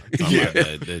 that way.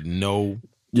 The no,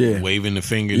 Yeah. waving the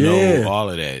finger, Yeah. no, all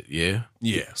of that. Yeah.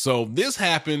 Yeah. So this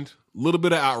happened. A little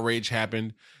bit of outrage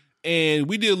happened. And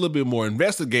we did a little bit more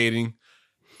investigating.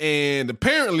 And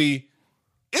apparently,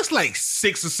 it's like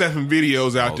 6 or 7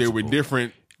 videos out there with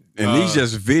different. And these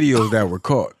just videos that were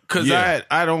caught. Because Yeah.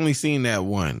 I'd only seen that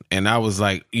one. And I was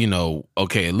like,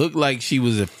 okay, it looked like she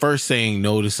was at first saying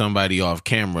no to somebody off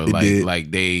camera. did.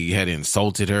 Like they had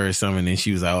insulted her or something. And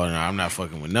she was like, oh, no, I'm not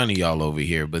fucking with none of y'all over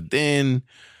here. But then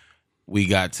we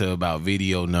got to about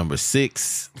video number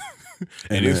 6.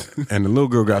 And the little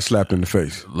girl got slapped in the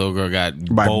face. Little girl got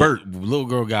By Bert. Little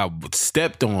girl got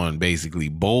stepped on, basically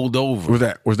bowled over.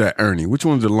 Was that Ernie? Which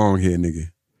one's the long haired nigga?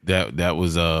 That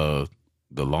was the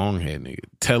long head nigga,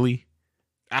 Telly.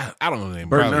 I don't know the name.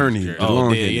 Bert and Probably Ernie. Jerry. The Oh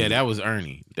long yeah, head yeah, nigga. that was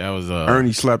Ernie. That was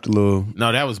Ernie slapped a little.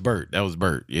 No, that was Bert. That was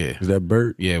Bert. Yeah, Is that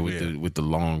Bert? yeah, with the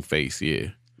long face. Yeah,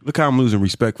 Look how I'm losing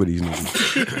respect for these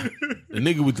niggas. the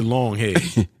nigga with the long head,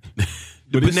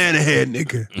 The banana head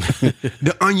nigga.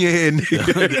 The onion head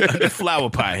nigga. the flower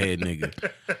pie head nigga.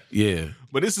 Yeah,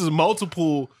 But this is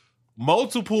multiple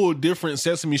different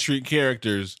Sesame Street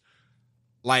characters,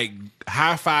 like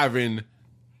high-fiving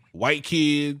white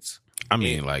kids. I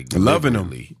mean, like Loving them.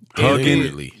 deliberately, Hugging.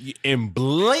 deliberately. And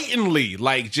blatantly,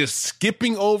 like just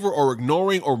skipping over or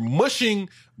ignoring or mushing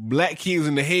black kids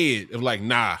in the head of like,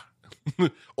 nah.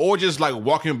 Or just like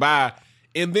walking by.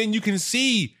 And then you can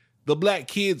see the black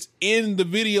kids in the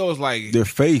videos like, Their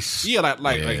face. yeah,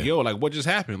 like Yeah. yo, like what just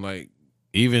happened? Like,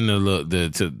 Even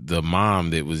the mom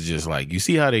that was just like, you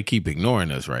see how they keep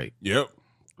ignoring us, right? yep.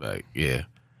 Like, yeah.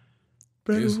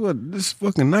 Man, this is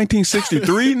fucking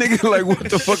 1963, nigga. Like, what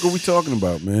the fuck are we talking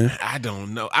about, man? I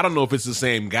don't know. I don't know if it's the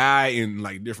same guy in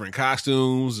like different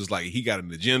costumes. It's like he got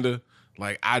an agenda.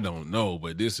 Like, I don't know,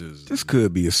 but this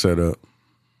could be a setup.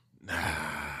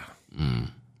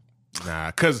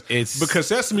 because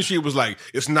Sesame Street was like,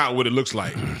 it's not what it looks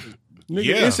like. Nigga,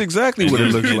 Yeah. it's exactly what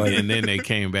it looks like. And then they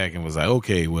came back and was like,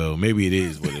 okay, well, maybe it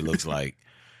is what it looks like.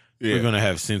 Yeah. We're gonna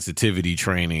have sensitivity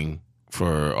training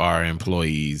for our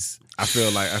employees. I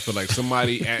feel like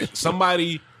somebody at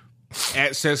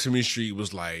Sesame Street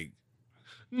was like,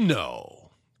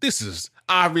 no, this is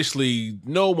obviously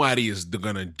nobody is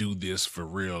gonna do this for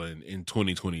real in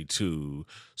 2022.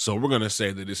 So we're gonna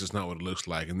say that this is not what it looks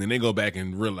like, and then they go back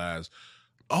and realize,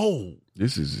 oh,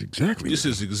 This is exactly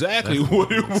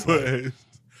what it was.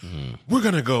 We're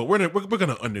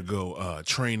gonna undergo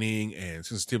training and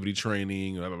sensitivity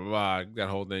training, blah blah blah, that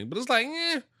whole thing. But it's like,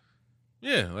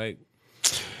 yeah, like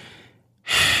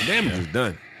the damage is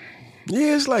done.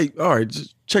 Yeah, it's like, all right,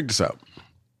 just check this out.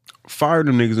 Fire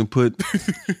them niggas and put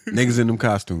niggas in them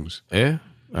costumes. Yeah,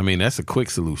 I mean that's a quick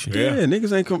solution. Yeah,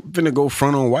 niggas ain't finna go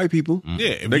front on white people. Yeah,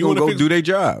 if They you gonna wanna go do their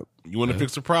job. You want to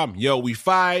fix the problem? Yo, we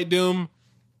fired them.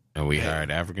 And we hired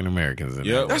African Americans in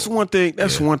Yep. there. That's one thing.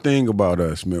 That's one thing about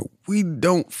us, man. We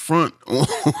don't front on.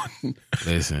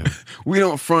 Listen, We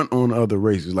don't front on other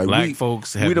races. Like black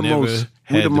folks have we the never most.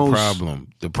 We had the the most. problem.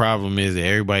 The problem is that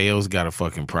everybody else got a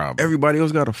fucking problem. Everybody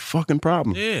else got a fucking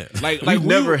problem. Yeah, like we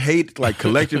never we- hate, like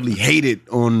collectively hated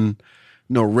on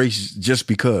race just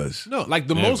because. No, like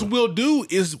the most we'll do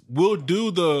is we'll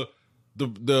do the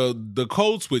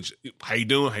code switch. How you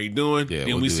doing? Yeah, Then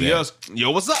we'll we do see that. us.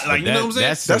 Yo, what's up? Like, you know what I'm saying?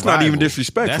 That's That's not even survival.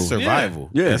 disrespectful. That's survival.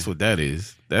 Yeah. That's what that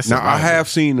is. That's Now I survival. have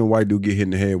seen a white dude get hit in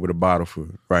the head with a bottle for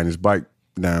riding his bike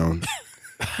down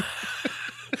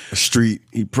a street.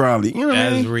 He probably, you know what I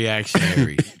That's mean?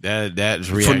 reactionary. That's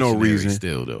reactionary For no reason.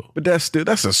 still though. But that's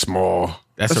a small.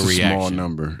 That's a reaction small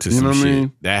number. to you some know what shit. I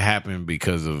mean? That happened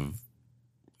because of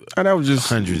And that was just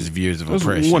hundreds of years of that was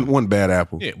oppression. one bad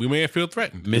apple. Yeah, we may have feel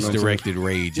threatened. Misdirected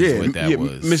rage is what that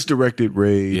was. Misdirected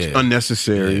rage, Yeah.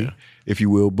 unnecessary, Yeah. if you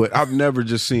will. But I've never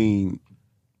just seen,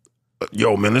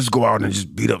 yo, man, let's go out and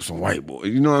just beat up some white boys.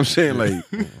 You know what I'm saying? Like,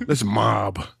 let's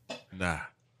mob. Nah.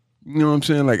 You know what I'm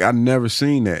saying? Like, I've never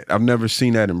seen that. I've never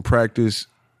seen that in practice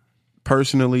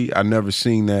personally. I've never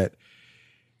seen that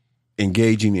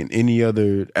engaging in any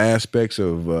other aspects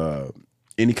of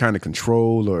any kind of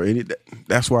control or any.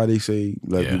 That's why they say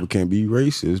black people can't be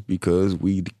racist, because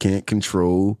we can't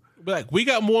control But like, we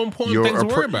got more important your things to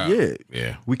worry about. Yeah,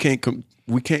 Yeah. we can't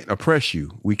oppress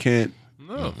you. We can't,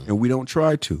 and we don't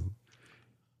try to.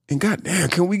 And goddamn,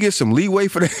 can we get some leeway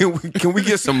for that? Can we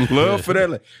get some love for that?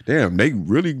 Like, damn, they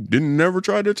really didn't never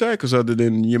try to attack us other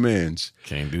than your mans.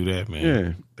 Can't do that,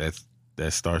 man. Yeah.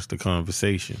 That starts the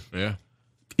conversation. Yeah.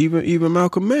 Even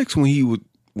Malcolm X, when he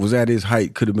was at his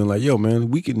height, could have been like, yo, man,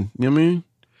 we can, you know what I mean?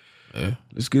 Yeah.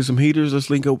 Let's get some heaters. Let's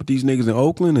link up with these niggas in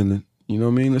Oakland and, you know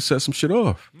what I mean? Let's set some shit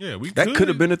off. Yeah, we That could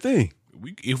have been a thing.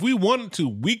 if we wanted to,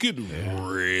 we could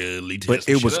really test But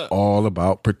some it was shit up. all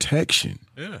about protection.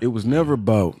 Yeah. It was never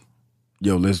about,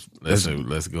 yo, let's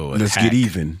go. Let's attack. get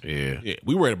even. Yeah,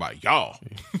 we worried about y'all.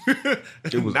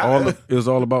 It was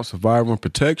all about survival and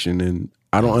protection, and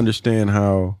I don't understand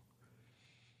how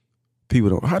people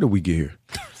don't. How did we get here?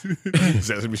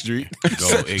 Sesame Street.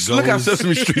 Look how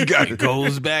Sesame Street got It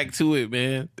goes back to it,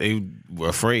 man. They were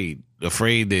afraid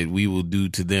that we will do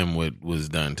to them what was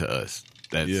done to us.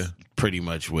 That's pretty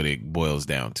much what it boils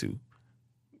down to.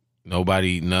 No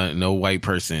white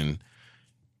person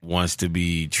wants to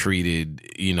be treated,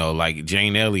 like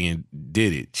Jane Elliott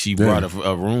did it. She brought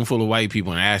a room full of white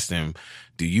people and asked them,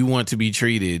 do you want to be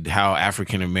treated how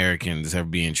African Americans are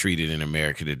being treated in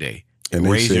America today? And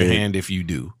raise your hand if you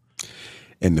do.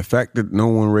 And the fact that no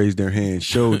one raised their hand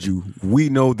showed you we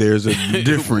know there's a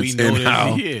difference in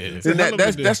how. Yeah. And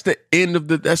that's the end of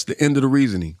the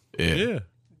reasoning. Yeah.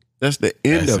 That's the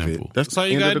end That's of simple. it. That's all the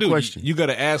you end gotta of the do. question. You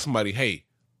gotta ask somebody, hey,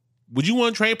 would you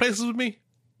want to trade places with me?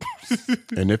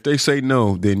 And if they say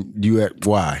no, then you ask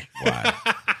why. Why?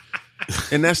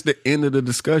 And that's the end of the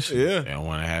discussion. Yeah. They don't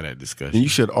want to have that discussion. And you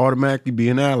should automatically be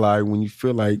an ally when you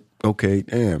feel like, okay,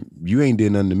 damn, you ain't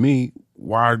did nothing to me.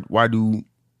 Why do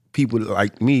people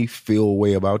like me feel a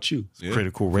way about you?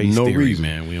 Critical race No theory, reason.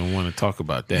 man. We don't want to talk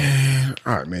about that.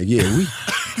 All right, man. Yeah,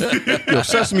 yo,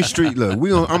 Sesame Street. Look,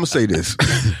 I'm gonna say this.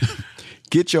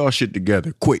 Get y'all shit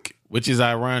together, quick. Which is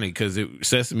ironic because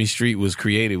Sesame Street was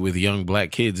created with young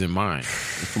black kids in mind.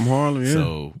 From Harlem, yeah.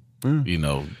 So,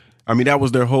 I mean, that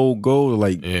was their whole goal.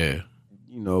 Like, yeah.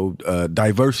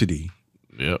 Diversity.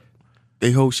 Yep.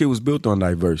 Their whole shit was built on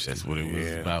diversity. That's what it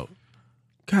was about.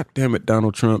 God damn it,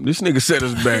 Donald Trump. This nigga set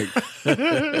us back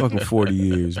fucking 40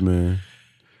 years, man.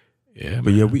 Yeah,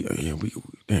 But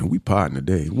we potting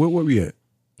today. Where we at?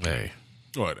 Hey.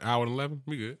 What, hour and 11?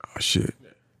 We good. Oh, shit.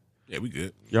 Yeah, we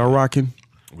good. Y'all rocking?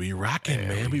 We rocking,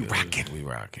 man. We rocking. We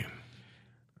rocking.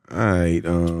 All right.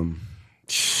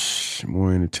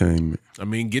 More entertainment. I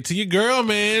mean, get to your girl,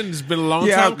 man. It's been a long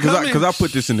time coming. Because I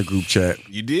put this in the group chat.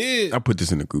 You did. I put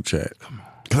this in the group chat.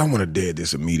 Because I want to dead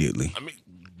this immediately. I mean,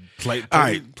 play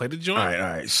the joint. All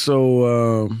right.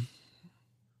 So,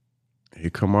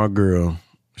 here come our girl.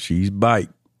 She's bite.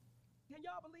 Can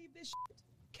y'all believe this shit?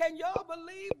 Can y'all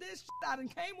believe this shit? I done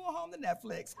came on home to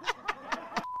Netflix.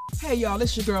 Hey, y'all,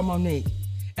 it's your girl Monique.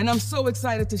 And I'm so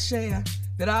excited to share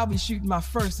that I'll be shooting my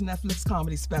first Netflix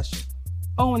comedy special.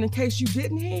 Oh, and in case you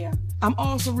didn't hear, I'm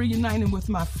also reuniting with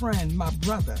my friend, my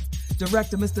brother,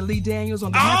 director Mr. Lee Daniels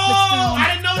on the Netflix film, I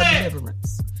didn't know The that.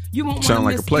 Deliverance. You won't Sound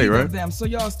want like to a miss play, either right? of them, so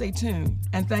y'all stay tuned.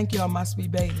 And thank y'all, my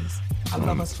sweet babies. I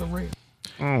love us for real.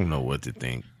 I don't know what to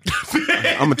think.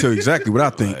 I'm going to tell you exactly what I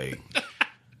think. Like,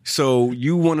 So,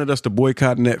 you wanted us to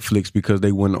boycott Netflix because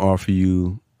they wouldn't offer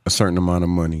you a certain amount of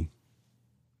money.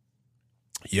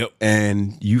 Yep.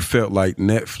 And you felt like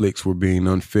Netflix were being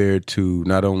unfair to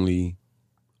not only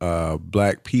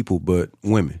black people, but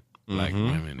women. black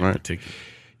women in Right. particular.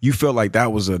 You felt like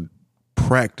that was a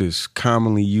practice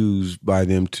commonly used by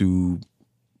them to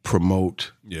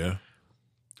promote Yeah.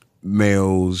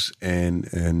 males and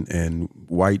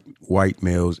white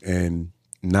males and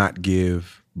not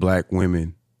give black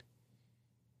women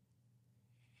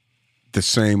the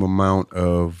same amount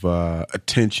of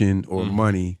attention or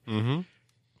money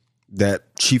that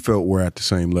she felt were at the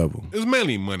same level. It was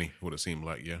mainly money, what it seemed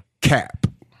like, yeah. Cap.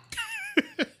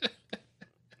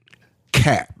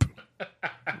 Cap.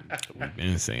 We've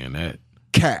been saying that.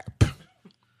 Cap.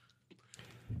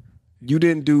 You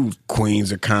didn't do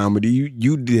Queens of Comedy.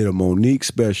 You did a Monique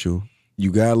special.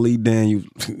 You got Lee Daniels.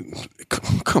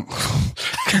 Come on.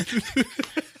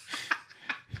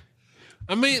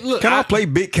 I mean, look. Can I play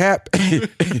Big Cap?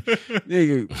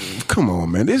 Nigga, come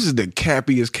on, man. This is the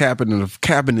cappiest captain of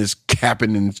cabinets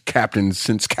captain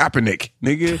since Kaepernick,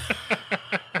 nigga.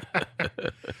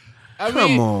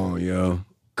 Come on, yo.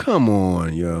 Come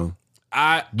on, yo.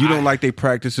 You don't like their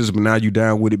practices, but now you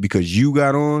down with it because you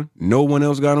got on. No one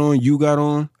else got on. You got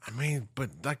on. I mean, but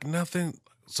like nothing.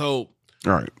 So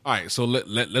all right. So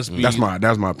let's be. That's my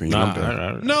opinion. Nah, I'm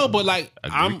done. No, but like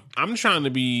I'm trying to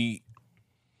be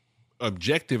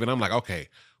objective, and I'm like, okay,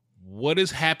 what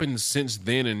has happened since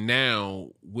then and now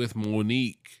with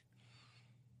Monique?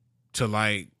 To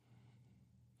like,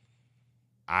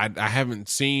 I haven't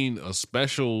seen a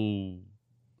special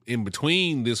in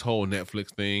between this whole Netflix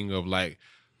thing of like,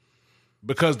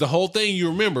 because the whole thing you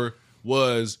remember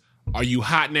was, are you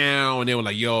hot now? And they were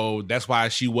like, yo, that's why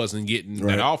she wasn't getting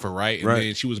that offer, right? And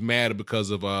then she was mad because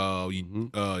of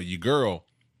your girl,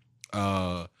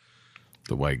 The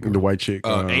white girl. The white chick,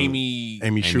 Amy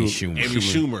Schumer.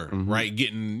 Schumer, right?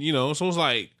 Getting, so it's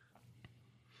like,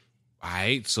 All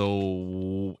right,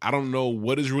 so I don't know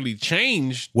what has really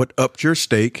changed. What upped your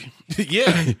steak?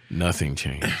 Yeah. Nothing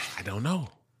changed. I don't know.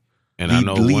 And I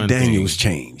know Lee one Daniels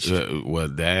thing, changed.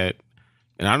 That.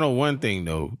 And I know one thing,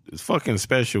 though. This fucking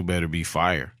special better be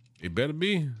fire. It better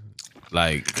be.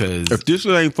 Like, because If this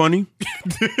ain't funny,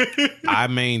 I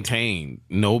maintain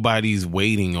nobody's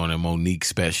waiting on a Monique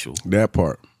special. that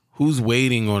part. Who's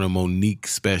waiting on a Monique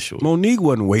special? Monique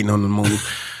wasn't waiting on the Monique.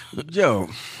 Yo,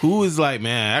 Who is like,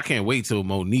 man, I can't wait till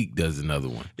Monique does another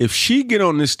one. if she get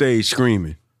on this stage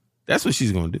screaming That's what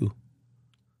she's going to do.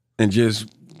 and just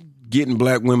getting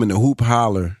black women to hoop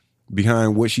holler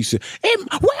behind what she said, "Hey,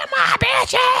 where my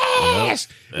bitches?"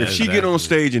 If she get on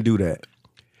stage and do that,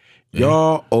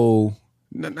 y'all owe.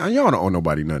 Now y'all don't owe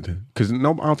nobody nothing because I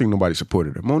don't think nobody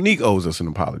supported her. Monique owes us an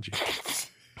apology.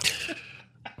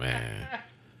 Man,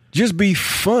 Just be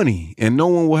funny, and no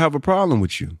one will have a problem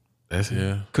with you that's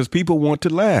it. because people want to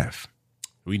laugh.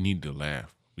 We need to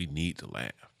laugh. We need to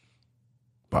laugh.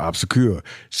 Bob Segura,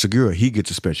 he gets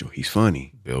a special. He's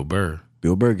funny. Bill Burr.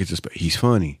 Bill Burr gets a special. He's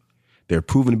funny. They're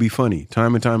proven to be funny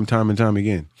time and time and time and time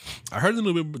again. I heard the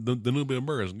new Bill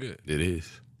Burr is good. It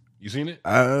is. You seen it?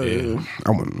 I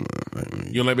wouldn't.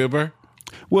 You don't like Bill Burr?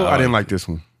 Well, I didn't like this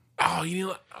one. Oh, you didn't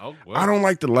like? Oh, well. I don't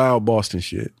like the loud Boston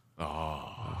shit.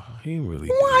 He ain't really.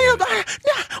 Why?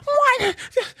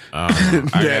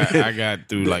 I got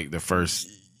through like the first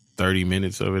 30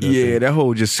 minutes of it. I Yeah, think. that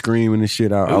whole just screaming and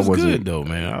shit. I It was wasn't good though,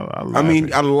 man. I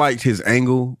mean, I liked his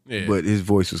angle, Yeah. but his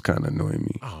voice was kind of annoying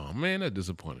me. Oh man, that's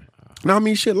disappointing. No, I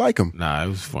mean, shit like him. nah, it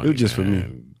was funny. It was just for me.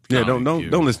 man. Yeah, Comedy, don't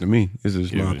give listen to me. This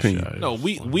is give my it a opinion. shot. No,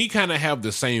 we kind of have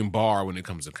the same bar when it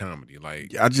comes to comedy.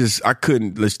 Like, I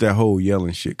couldn't list that whole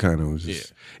yelling shit. Kind of was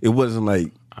just. It wasn't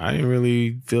like. I didn't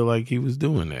really feel like he was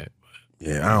doing that.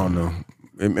 Yeah, I don't know.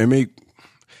 It made.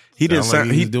 He didn't Sound like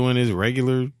sound. he He was doing his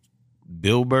regular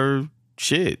Bill Burr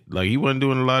shit. Like he wasn't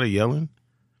doing a lot of yelling.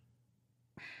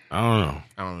 I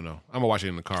don't know. I'm gonna watch it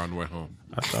in the car on the way home.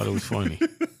 I thought it was funny.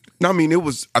 No, I mean, it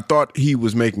was. I thought he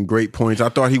was making great points. I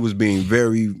thought he was being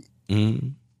very,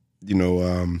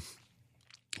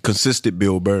 consistent.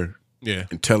 Bill Burr, Yeah,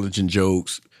 intelligent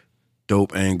jokes,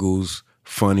 dope angles,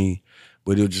 funny.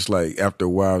 But it was just like after a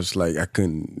while, it's like I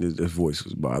couldn't. His voice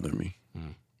was bothering me.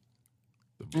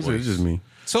 It's just me.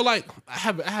 So, like, I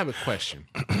have a question.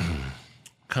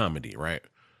 Comedy, right?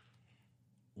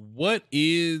 What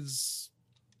is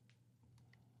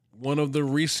one of the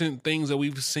recent things that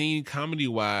we've seen comedy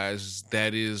wise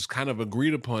that is kind of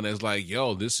agreed upon as like,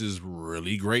 yo, this is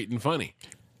really great and funny?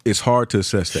 It's hard to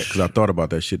assess that because I thought about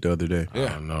that shit the other day. I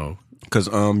don't know. Because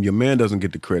your man doesn't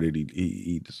get the credit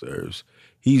he deserves.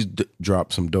 He's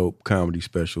dropped some dope comedy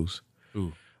specials.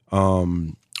 Ooh.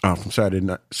 From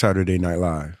Saturday Night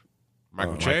Live.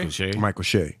 Michael Che? Michael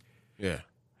Che. Yeah.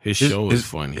 His show is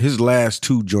funny. His last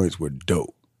two joints were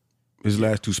dope. His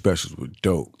last two specials were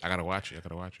dope. I gotta watch it.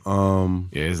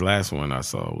 Yeah, his last one I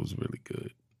saw was really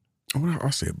good. What I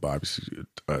said, Bobby,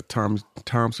 Tom Segura.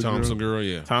 Tom Segura,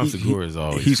 yeah. Tom Segura is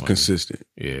always he's funny. consistent.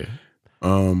 Yeah. I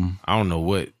don't know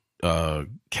what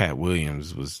Cat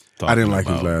Williams was talking about. I didn't like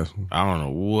his last one. I don't know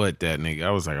what that nigga.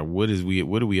 I was like, what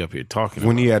are we up here talking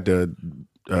When about? he had the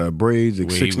braids at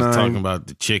Where he was 6'9". talking about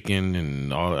the chicken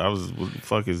and all. I was, what the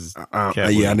fuck is? Cat I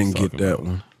Williams didn't get talking that about?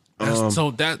 one.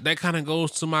 So that kind of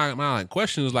goes to my like,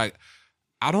 question is like,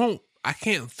 I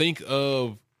can't think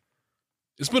of.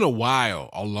 It's been a while,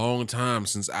 a long time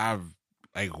since I've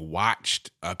like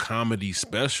watched a comedy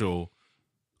special.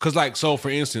 Cause like, so for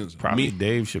instance, Probably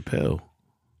Dave Chappelle.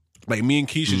 Like me and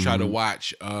Keisha tried to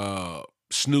watch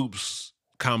Snoop's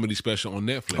comedy special on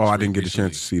Netflix. Oh, I didn't get a recently.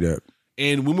 chance to see that.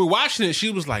 And when we were watching it, she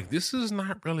was like, "This is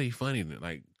not really funny."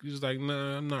 Like she was like,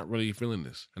 "Nah, I'm not really feeling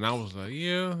this." And I was like,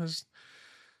 "Yeah, it's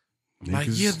like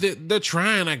they're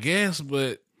trying, I guess,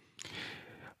 but."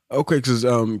 Okay, because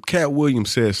Cat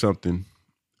Williams said something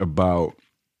about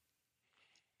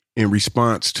in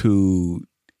response to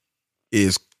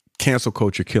is cancel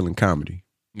culture killing comedy?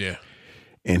 Yeah.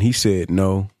 And he said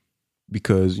no,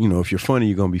 because if you're funny,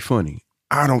 you're gonna be funny.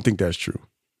 I don't think that's true.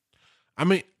 I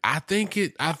mean, I think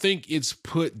it's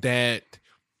put that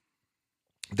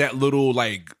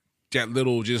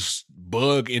little just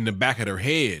bug in the back of their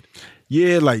head.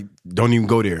 Yeah, like don't even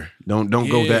go there. Don't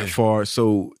go Yeah. that far.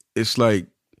 So it's like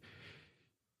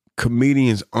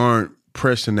comedians aren't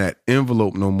pressing that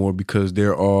envelope no more because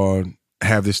they're all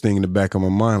have this thing in the back of my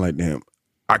mind like, damn,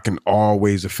 I can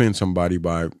always offend somebody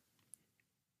by,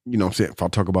 what I'm saying, if I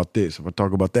talk about this, if I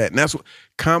talk about that. And that's what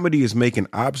comedy is, making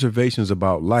observations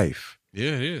about life.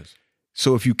 Yeah, it is.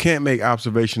 So if you can't make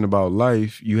observation about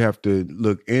life, you have to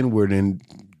look inward. And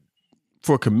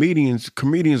for comedians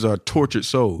are tortured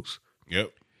souls.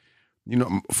 Yep. You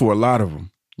know, for a lot of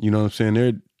them, you know what I'm saying?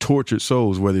 They're tortured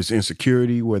souls, whether it's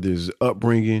insecurity, whether it's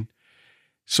upbringing.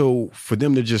 So for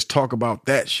them to just talk about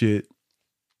that shit,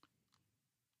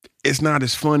 it's not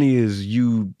as funny as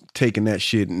you taking that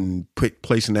shit and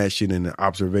placing that shit in an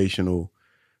observational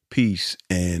piece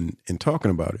and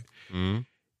talking about it. Mm-hmm.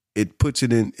 It puts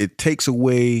it in, it takes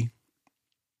away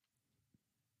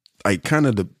like kind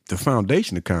of the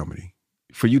foundation of comedy.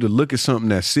 For you to look at something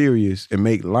that's serious and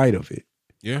make light of it.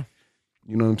 Yeah.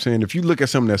 You know what I'm saying? If you look at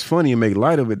something that's funny and make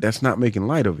light of it, that's not making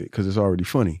light of it because it's already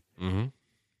funny. Mm-hmm.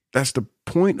 That's the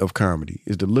point of comedy,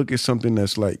 is to look at something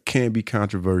that's like can be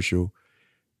controversial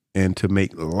and to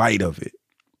make light of it.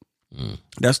 Mm.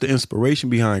 That's the inspiration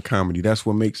behind comedy. That's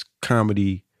what makes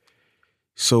comedy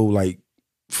so like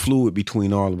fluid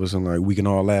between all of us and like we can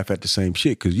all laugh at the same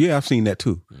shit. Cause yeah, I've seen that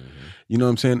too. Mm-hmm. You know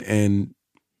what I'm saying? And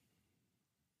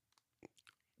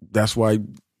that's why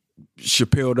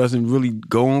Chappelle doesn't really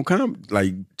go on comedy.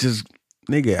 Like, just,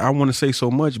 nigga, I want to say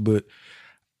so much, but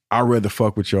I'd rather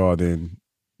fuck with y'all than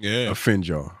offend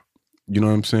y'all. You know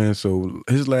what I'm saying? So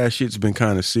his last shit's been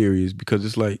kind of serious because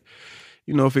it's like,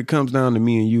 you know, if it comes down to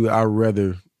me and you, I'd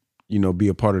rather, you know, be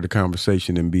a part of the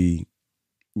conversation and be,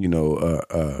 you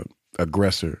know,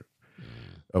 aggressor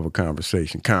of a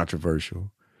conversation,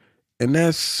 controversial. And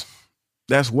that's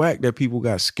whack that people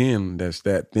got skin that's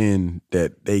that thin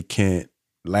that they can't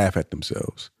laugh at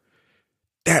themselves.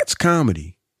 That's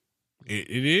comedy.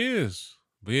 It is.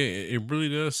 But yeah, it really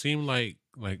does seem like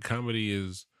comedy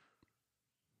is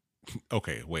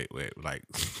okay, wait. Like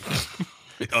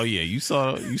oh yeah, you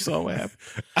saw what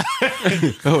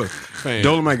happened. Oh,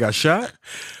 Dolomite got shot?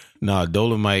 Nah,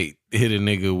 Dolomite hit a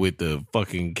nigga with the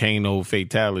fucking Kano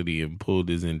fatality and pulled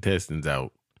his intestines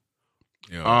out.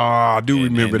 Oh, I do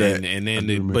remember that.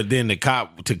 But then the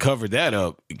cop, to cover that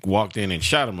up, walked in and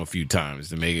shot him a few times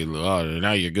to make it look, oh,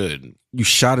 now you're good. You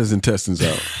shot his intestines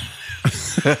out.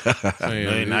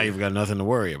 Now you've got nothing to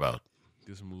worry about.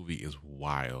 This movie is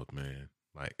wild, man.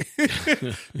 Like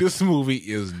this movie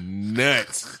is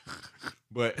nuts.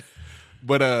 But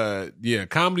yeah,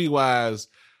 comedy wise,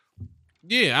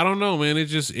 yeah, I don't know, man. It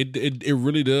just it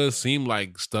really does seem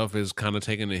like stuff is kind of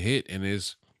taking a hit, and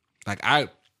it's like I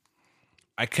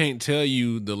can't tell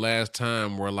you the last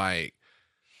time where like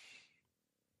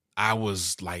I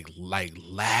was like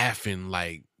laughing,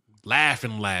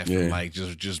 Yeah. like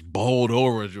just bowled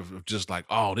over, just like,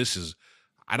 oh, this is,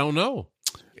 I don't know.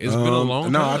 It's been a long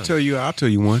time. No, I'll tell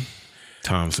you one.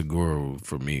 Tom Segura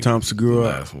for me. Tom Segura. The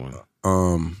last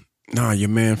one. Nah, your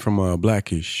man from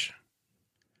Blackish.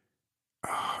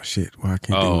 Oh shit! Well, I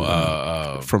can't think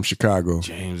of from Chicago.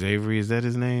 James Avery, is that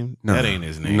his name? No. That ain't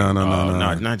his name. No.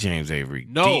 Not James Avery.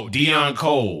 No, Deion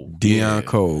Cole. Deion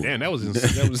Cole. Damn, that was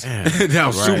that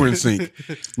was super in sync.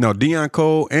 No, Deion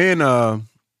Cole and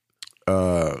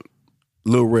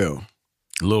Lil Rel.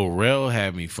 Lil Rel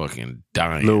had me fucking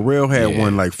dying. Lil Rel had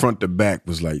one like front to back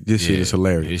was like, this shit is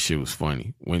hilarious. This shit was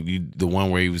funny. When the one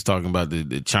where he was talking about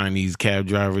the Chinese cab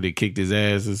driver that kicked his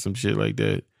ass or some shit like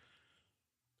that.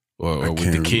 Or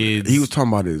with the kids. He was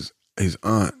talking about his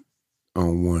aunt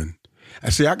on one. I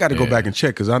see. I got to go back and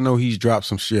check because I know he's dropped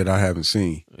some shit I haven't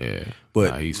seen. Yeah,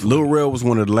 but Lil Rel was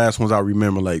one of the last ones I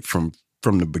remember, like from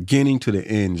the beginning to the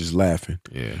end, just laughing.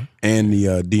 Yeah, and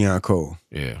the Deion Cole.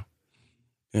 Yeah,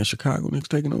 and Chicago niggas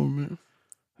taking over, man.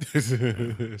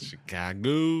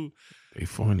 Chicago, they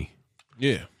funny.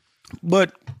 Yeah,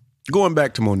 but going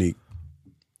back to Monique.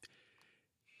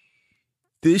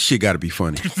 This shit got to be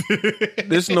funny.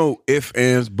 There's no ifs,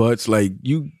 ands, buts. Like,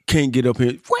 you can't get up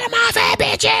here, where my fat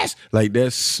bitches? Like,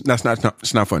 it's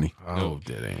not funny. Oh,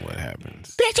 that ain't what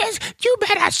happens. Bitches, you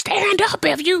better stand up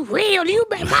if you real. You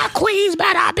bet my queens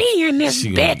better be in this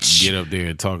She bitch. Get up there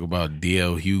and talk about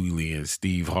D.L. Hughley and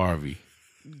Steve Harvey.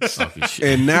 Shit.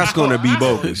 And that's going to be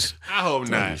bogus. I hope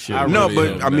not.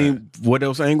 I mean, what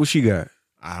else angle she got?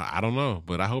 I don't know,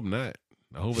 but I hope not.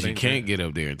 I hope she can't get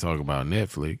up there and talk about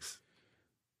Netflix.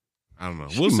 I don't know.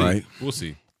 We'll see. We'll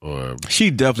see. Or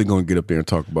she definitely gonna get up there and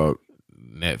talk about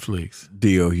Netflix.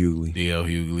 D.L. Hughley. D.L.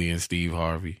 Hughley and Steve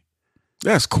Harvey.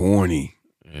 That's corny.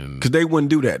 Because they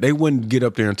wouldn't do that. They wouldn't get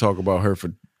up there and talk about her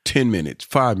for 10 minutes,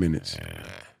 5 minutes.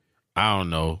 I don't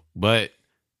know. But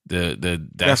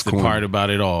that's the corny. part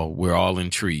about it all. We're all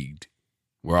intrigued.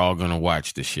 We're all gonna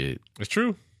watch the shit. It's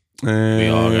true. We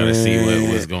all gotta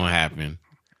see what's gonna happen.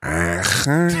 That's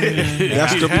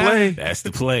the play. That's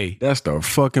the play. That's the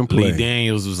fucking play. Lee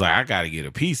Daniels was like, I gotta get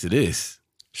a piece of this.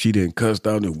 She didn't cuss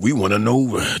down and we want to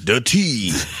know the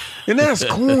tea. And that's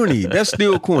corny. That's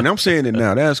still corny. I'm saying it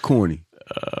now. That's corny.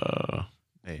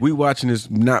 We watching this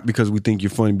not because we think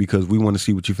you're funny, because we want to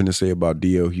see what you finna say about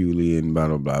D.L. Hughley and blah,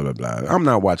 blah, blah, blah, blah. I'm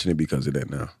not watching it because of that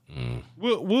now.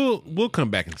 We'll come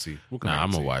back and see.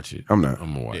 I'm gonna watch it. I'm not.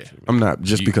 I'm gonna watch it. I'm not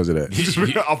just because of that. Just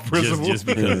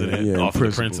because of that. Yeah, Off the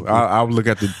principle. principle. I'll look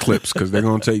at the clips because they're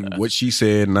gonna tell you what she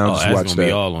said, and I'll just that's watch gonna that.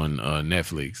 be all on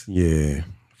Netflix. Yeah,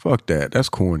 fuck that. That's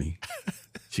corny.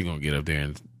 She gonna get up there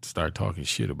and start talking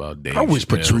shit about Dave. I wish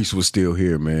Chappelle. Patrice was still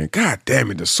here, man. God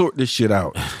damn it, to sort this shit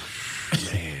out.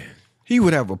 Man, he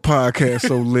would have a podcast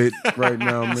so lit right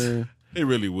now, man. It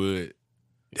really would.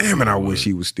 Damn it, I wish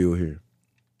he was still here.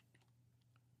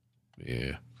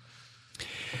 Yeah.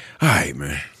 All right,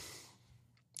 man.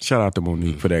 Shout out to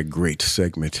Monique for that great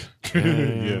segment.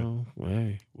 Yeah.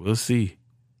 Hey, we'll see.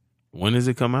 When does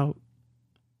it come out?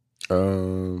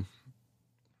 The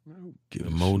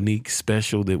Monique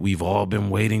special that we've all been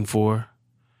waiting for.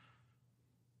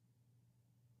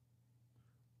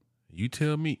 You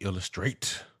tell me.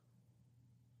 Illustrate.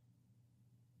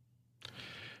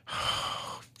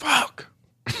 Fuck.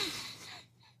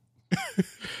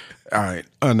 All right.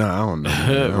 No, I don't know.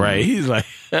 Man. Right. He's like,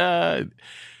 it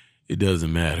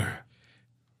doesn't matter.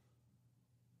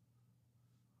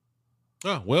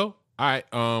 Oh, well, all right.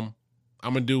 I'm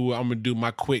gonna do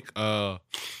my quick I'm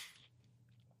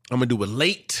gonna do a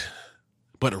late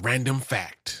but a random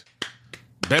fact.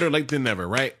 Better late than never,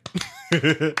 right?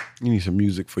 You need some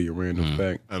music for your random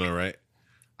fact. I know, right?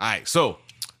 All right, so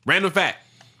random fact.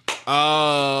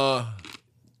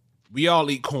 We all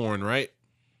eat corn, right?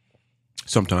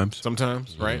 Sometimes.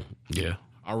 Right? Yeah.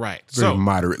 All right. Very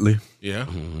moderately. Yeah.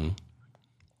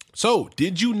 So,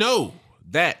 did you know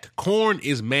that corn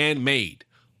is man-made?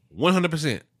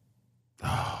 100%.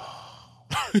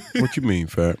 What you mean,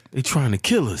 Fat? They trying to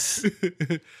kill us.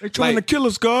 They trying to kill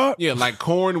us, God. Yeah, like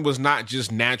corn was not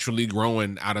just naturally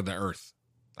growing out of the earth.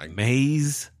 Like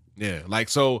maize. Yeah, like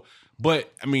so, but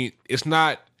I mean, it's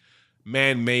not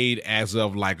man-made as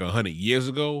of like 100 years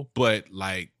ago, but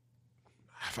like,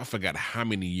 I forgot how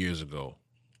many years ago,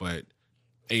 but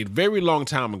a very long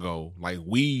time ago, like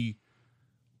we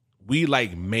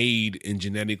like made and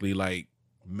genetically like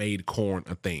made corn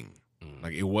a thing.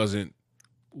 Like it wasn't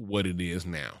what it is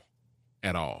now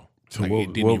at all. So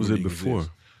like, what was it before?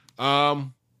 Exist.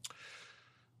 Hold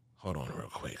on real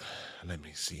quick. Let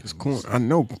me see. It's corn. I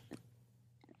know.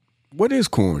 What is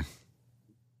corn?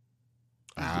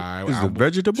 Is it a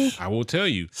vegetable? I will tell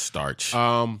you. Starch.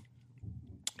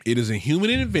 It is a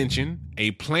human invention, a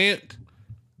plant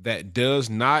that does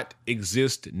not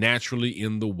exist naturally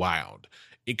in the wild.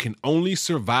 It can only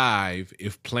survive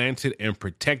if planted and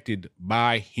protected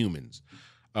by humans.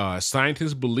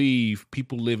 Scientists believe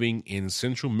people living in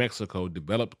central Mexico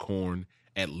developed corn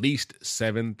at least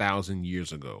 7,000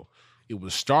 years ago. It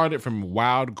was started from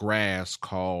wild grass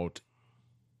called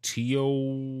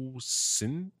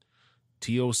teosinte.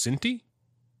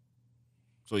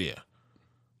 So yeah,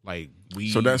 like we.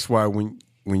 So that's why when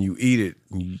you eat it,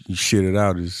 you shit it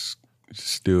out. It's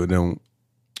still don't.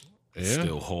 Yeah.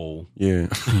 Still whole. Yeah.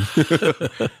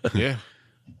 Yeah.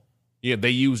 Yeah,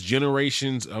 they use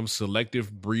generations of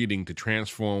selective breeding to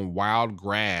transform wild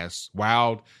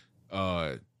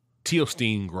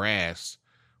teostine grass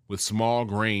with small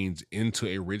grains into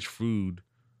a rich food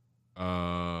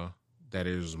that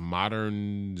is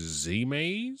modern Z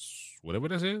maize, whatever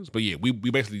this is. But yeah, we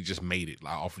basically just made it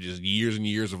like off of just years and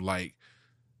years of like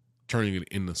turning it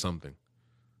into something.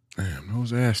 Damn,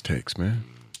 those Aztecs, man.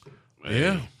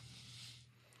 Yeah.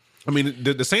 I mean,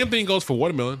 the same thing goes for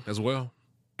watermelon as well.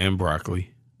 And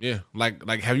broccoli. Yeah. Like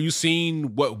have you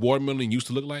seen what watermelon used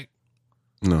to look like?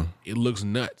 No. It looks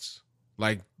nuts.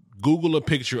 Like Google a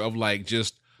picture of like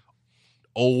just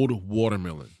old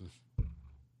watermelon.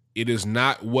 It is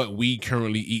not what we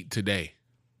currently eat today.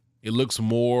 It looks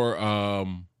more a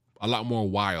lot more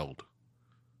wild.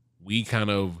 We kind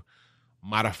of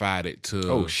modified it to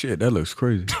Oh shit, that looks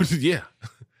crazy. yeah.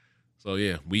 So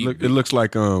yeah, it looks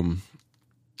like your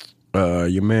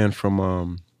man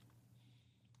from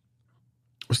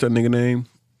what's that nigga name?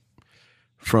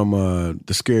 From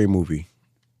the Scary Movie.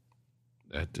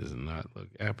 That does not look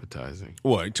appetizing.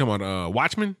 What, you talking about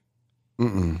Watchmen?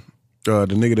 Mm-mm. The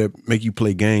nigga that make you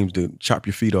play games to chop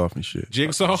your feet off and shit.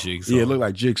 Jigsaw? Yeah, it look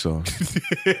like Jigsaw.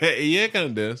 Yeah, it kind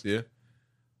of does, yeah.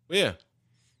 But yeah.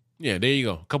 Yeah, there you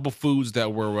go. A couple foods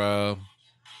that were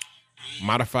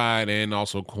modified and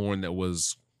also corn that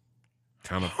was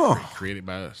kind of created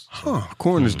by us. So.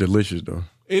 Corn is delicious, though.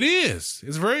 It is.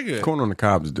 It's very good. Corn on the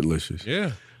cob is delicious.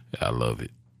 Yeah. I love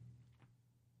it.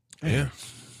 Yeah.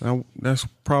 Now, that's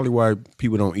probably why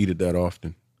people don't eat it that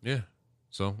often. Yeah.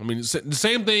 So, I mean, the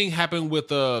same thing happened with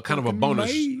kind of a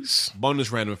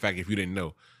bonus random fact if you didn't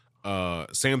know.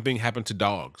 Same thing happened to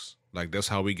dogs. Like, that's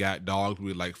how we got dogs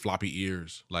with, like, floppy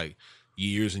ears. Like,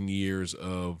 years and years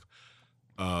of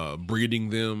breeding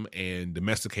them and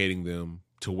domesticating them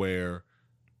to where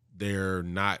they're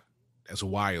not as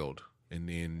wild, and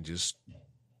then just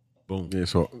boom. Yeah,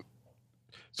 so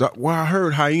well, I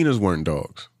heard hyenas weren't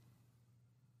dogs.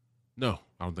 No,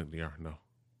 I don't think they are. No,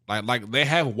 like they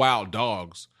have wild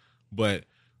dogs, but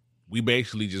we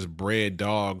basically just bred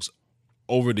dogs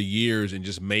over the years and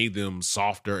just made them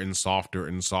softer and softer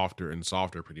and softer and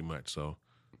softer, pretty much. So,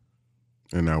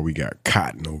 and now we got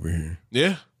Cotton over here.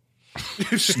 Yeah.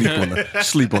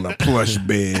 sleep on a plush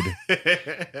bed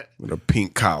with a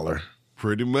pink collar.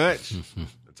 Pretty much.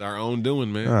 It's our own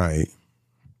doing, man. All right.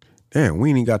 Damn, we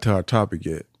ain't even got to our topic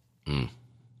yet.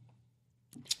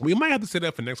 We might have to set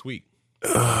up for next week.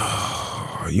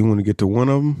 You want to get to one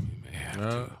of them?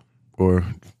 Or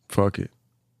fuck it?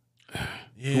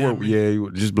 Yeah,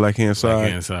 just Black Hand Side. Black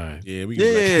Hand Side. Yeah, we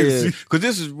yeah. Because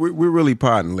this is we're really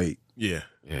potting late. Yeah.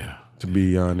 To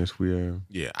be honest, we are.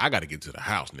 Yeah, I got to get to the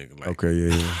house, nigga. Like. Okay,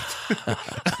 yeah.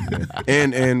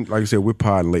 and like I said, we're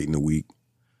podding late in the week,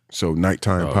 so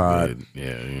nighttime pod. Good.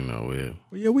 Yeah, you know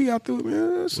we out through it,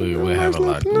 man. We'll have a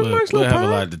lot. We'll have a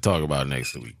lot to talk about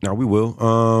next week. Now we will.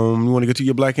 You want to get to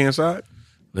your Black Hand Side?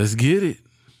 Let's get it.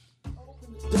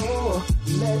 Door,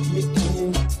 let me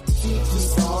in. Keep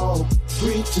us all.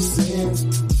 Preachers in.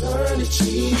 Turn the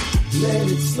cheek. Let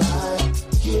it slide.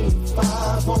 Give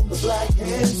 5 on the Black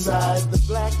Hand Side. The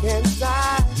Black Hand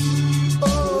Side.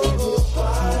 Oh,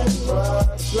 fine,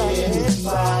 bruh. Black Hand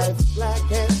Side. Black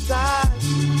Hand Side.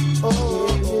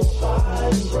 Oh,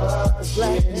 fine, bruh.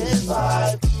 Black Hand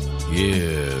Side.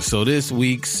 Yeah. So this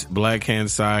week's Black Hand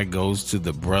Side goes to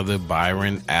the brother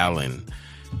Byron Allen.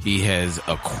 He has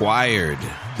acquired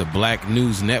the Black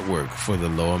News Network for the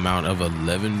low amount of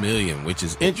 $11 million, which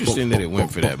is interesting that it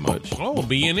went for that much. Oh,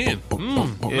 BNN.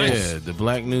 Yeah, the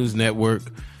Black News Network.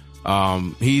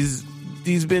 He's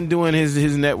been doing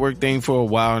his network thing for a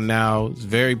while now. It's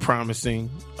very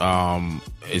promising.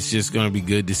 It's just going to be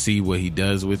good to see what he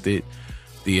does with it.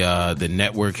 The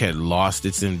network had lost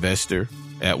its investor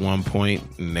at one point,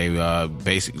 and they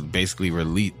basically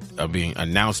being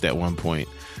announced at one point.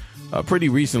 Pretty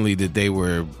recently that they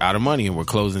were out of money and were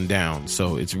closing down.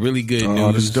 So it's really good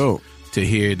news to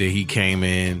hear that he came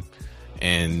in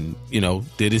and,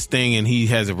 did his thing. And he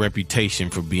has a reputation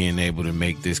for being able to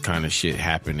make this kind of shit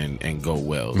happen and go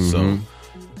well. So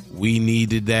we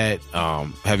needed that.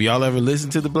 Have y'all ever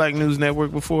listened to the Black News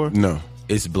Network before? No.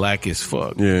 It's black as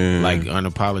fuck. Yeah. Like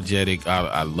unapologetic.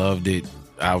 I loved it.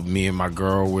 Me and my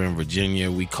girl were in Virginia.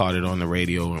 We caught it on the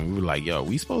radio and we were like, yo,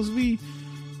 we supposed to be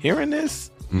hearing this?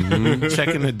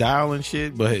 Checking the dial and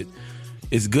shit, but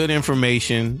it's good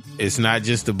information. It's not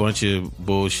just a bunch of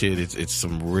bullshit. It's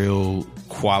some real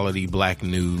quality black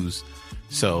news.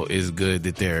 So it's good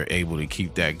that they're able to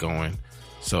keep that going.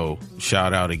 So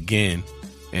shout out again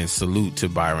and salute to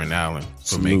Byron Allen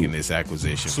for making this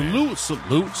acquisition. Salute.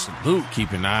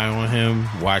 Keep an eye on him.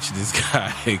 Watch this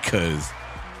guy because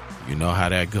you know how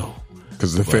that go.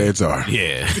 Because the feds are.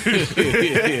 Yeah.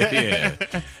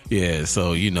 Yeah.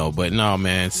 So, but no,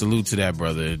 man, salute to that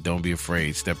brother. Don't be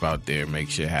afraid. Step out there. Make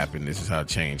shit happen. This is how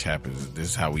change happens. This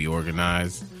is how we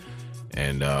organize.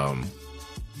 And,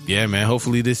 yeah, man,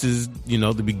 hopefully this is,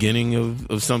 the beginning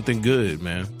of something good,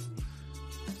 man.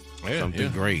 Yeah,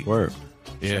 something great. Word.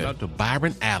 Yeah. Shout out to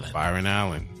Byron Allen. Byron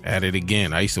Allen. At it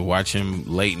again. I used to watch him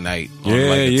late night on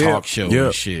a talk show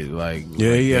and shit.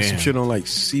 He had some shit on like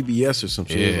CBS or some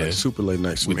shit. Like super late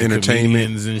night. Some with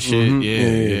entertainment and shit.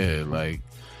 Yeah. Like,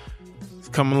 it's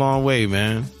come a long way,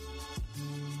 man.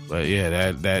 But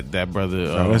yeah, that brother.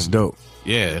 That's dope.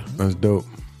 Yeah. That's dope.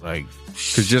 Like,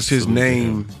 because just his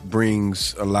name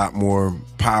brings a lot more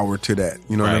power to that.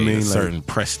 You know what I mean? A certain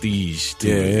prestige to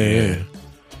it. Yeah.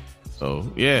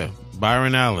 So, yeah.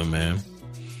 Byron Allen, man.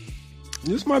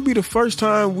 This might be the first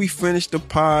time we finished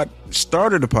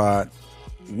started the pod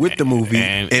with the movie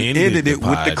and ended it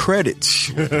with the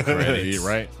credits.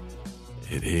 Right?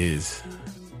 It is.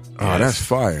 Oh, that's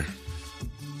fire.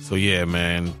 So yeah,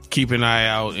 man, keep an eye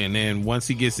out, and then once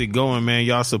he gets it going, man,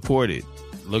 y'all support it.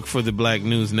 Look for the Black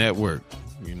News Network.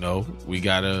 We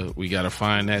gotta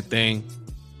find that thing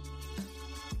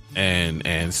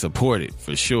and support it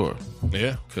for sure.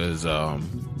 Yeah, because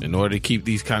in order to keep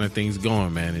these kind of things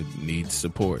going, man, it needs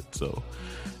support. So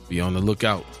be on the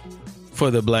lookout for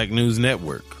the Black News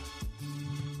Network.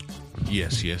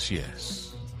 Yes.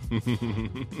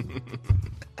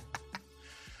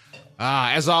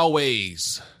 As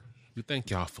always, we thank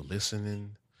y'all for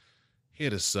listening.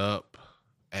 Hit us up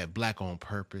at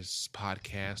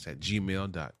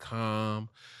blackonpurposepodcast@gmail.com.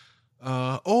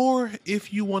 Or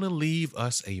if you want to leave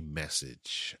us a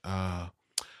message,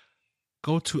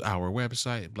 go to our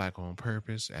website, Black on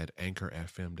Purpose, at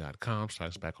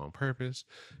anchorfm.com/Black on Purpose.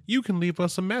 You can leave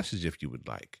us a message if you would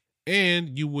like,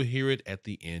 and you will hear it at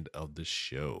the end of the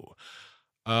show.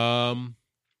 We got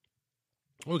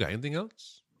anything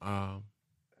else?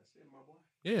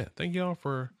 Yeah, thank y'all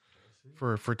for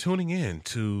tuning in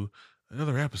to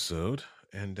another episode.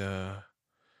 And let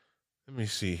me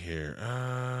see here.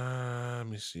 Let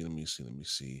me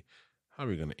see. How are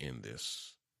we gonna end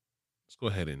this? Let's go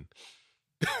ahead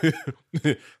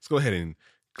and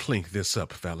clink this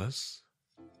up, fellas.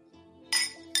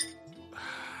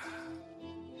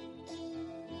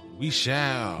 We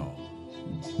shall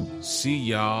see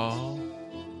y'all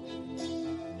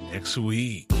next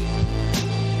week.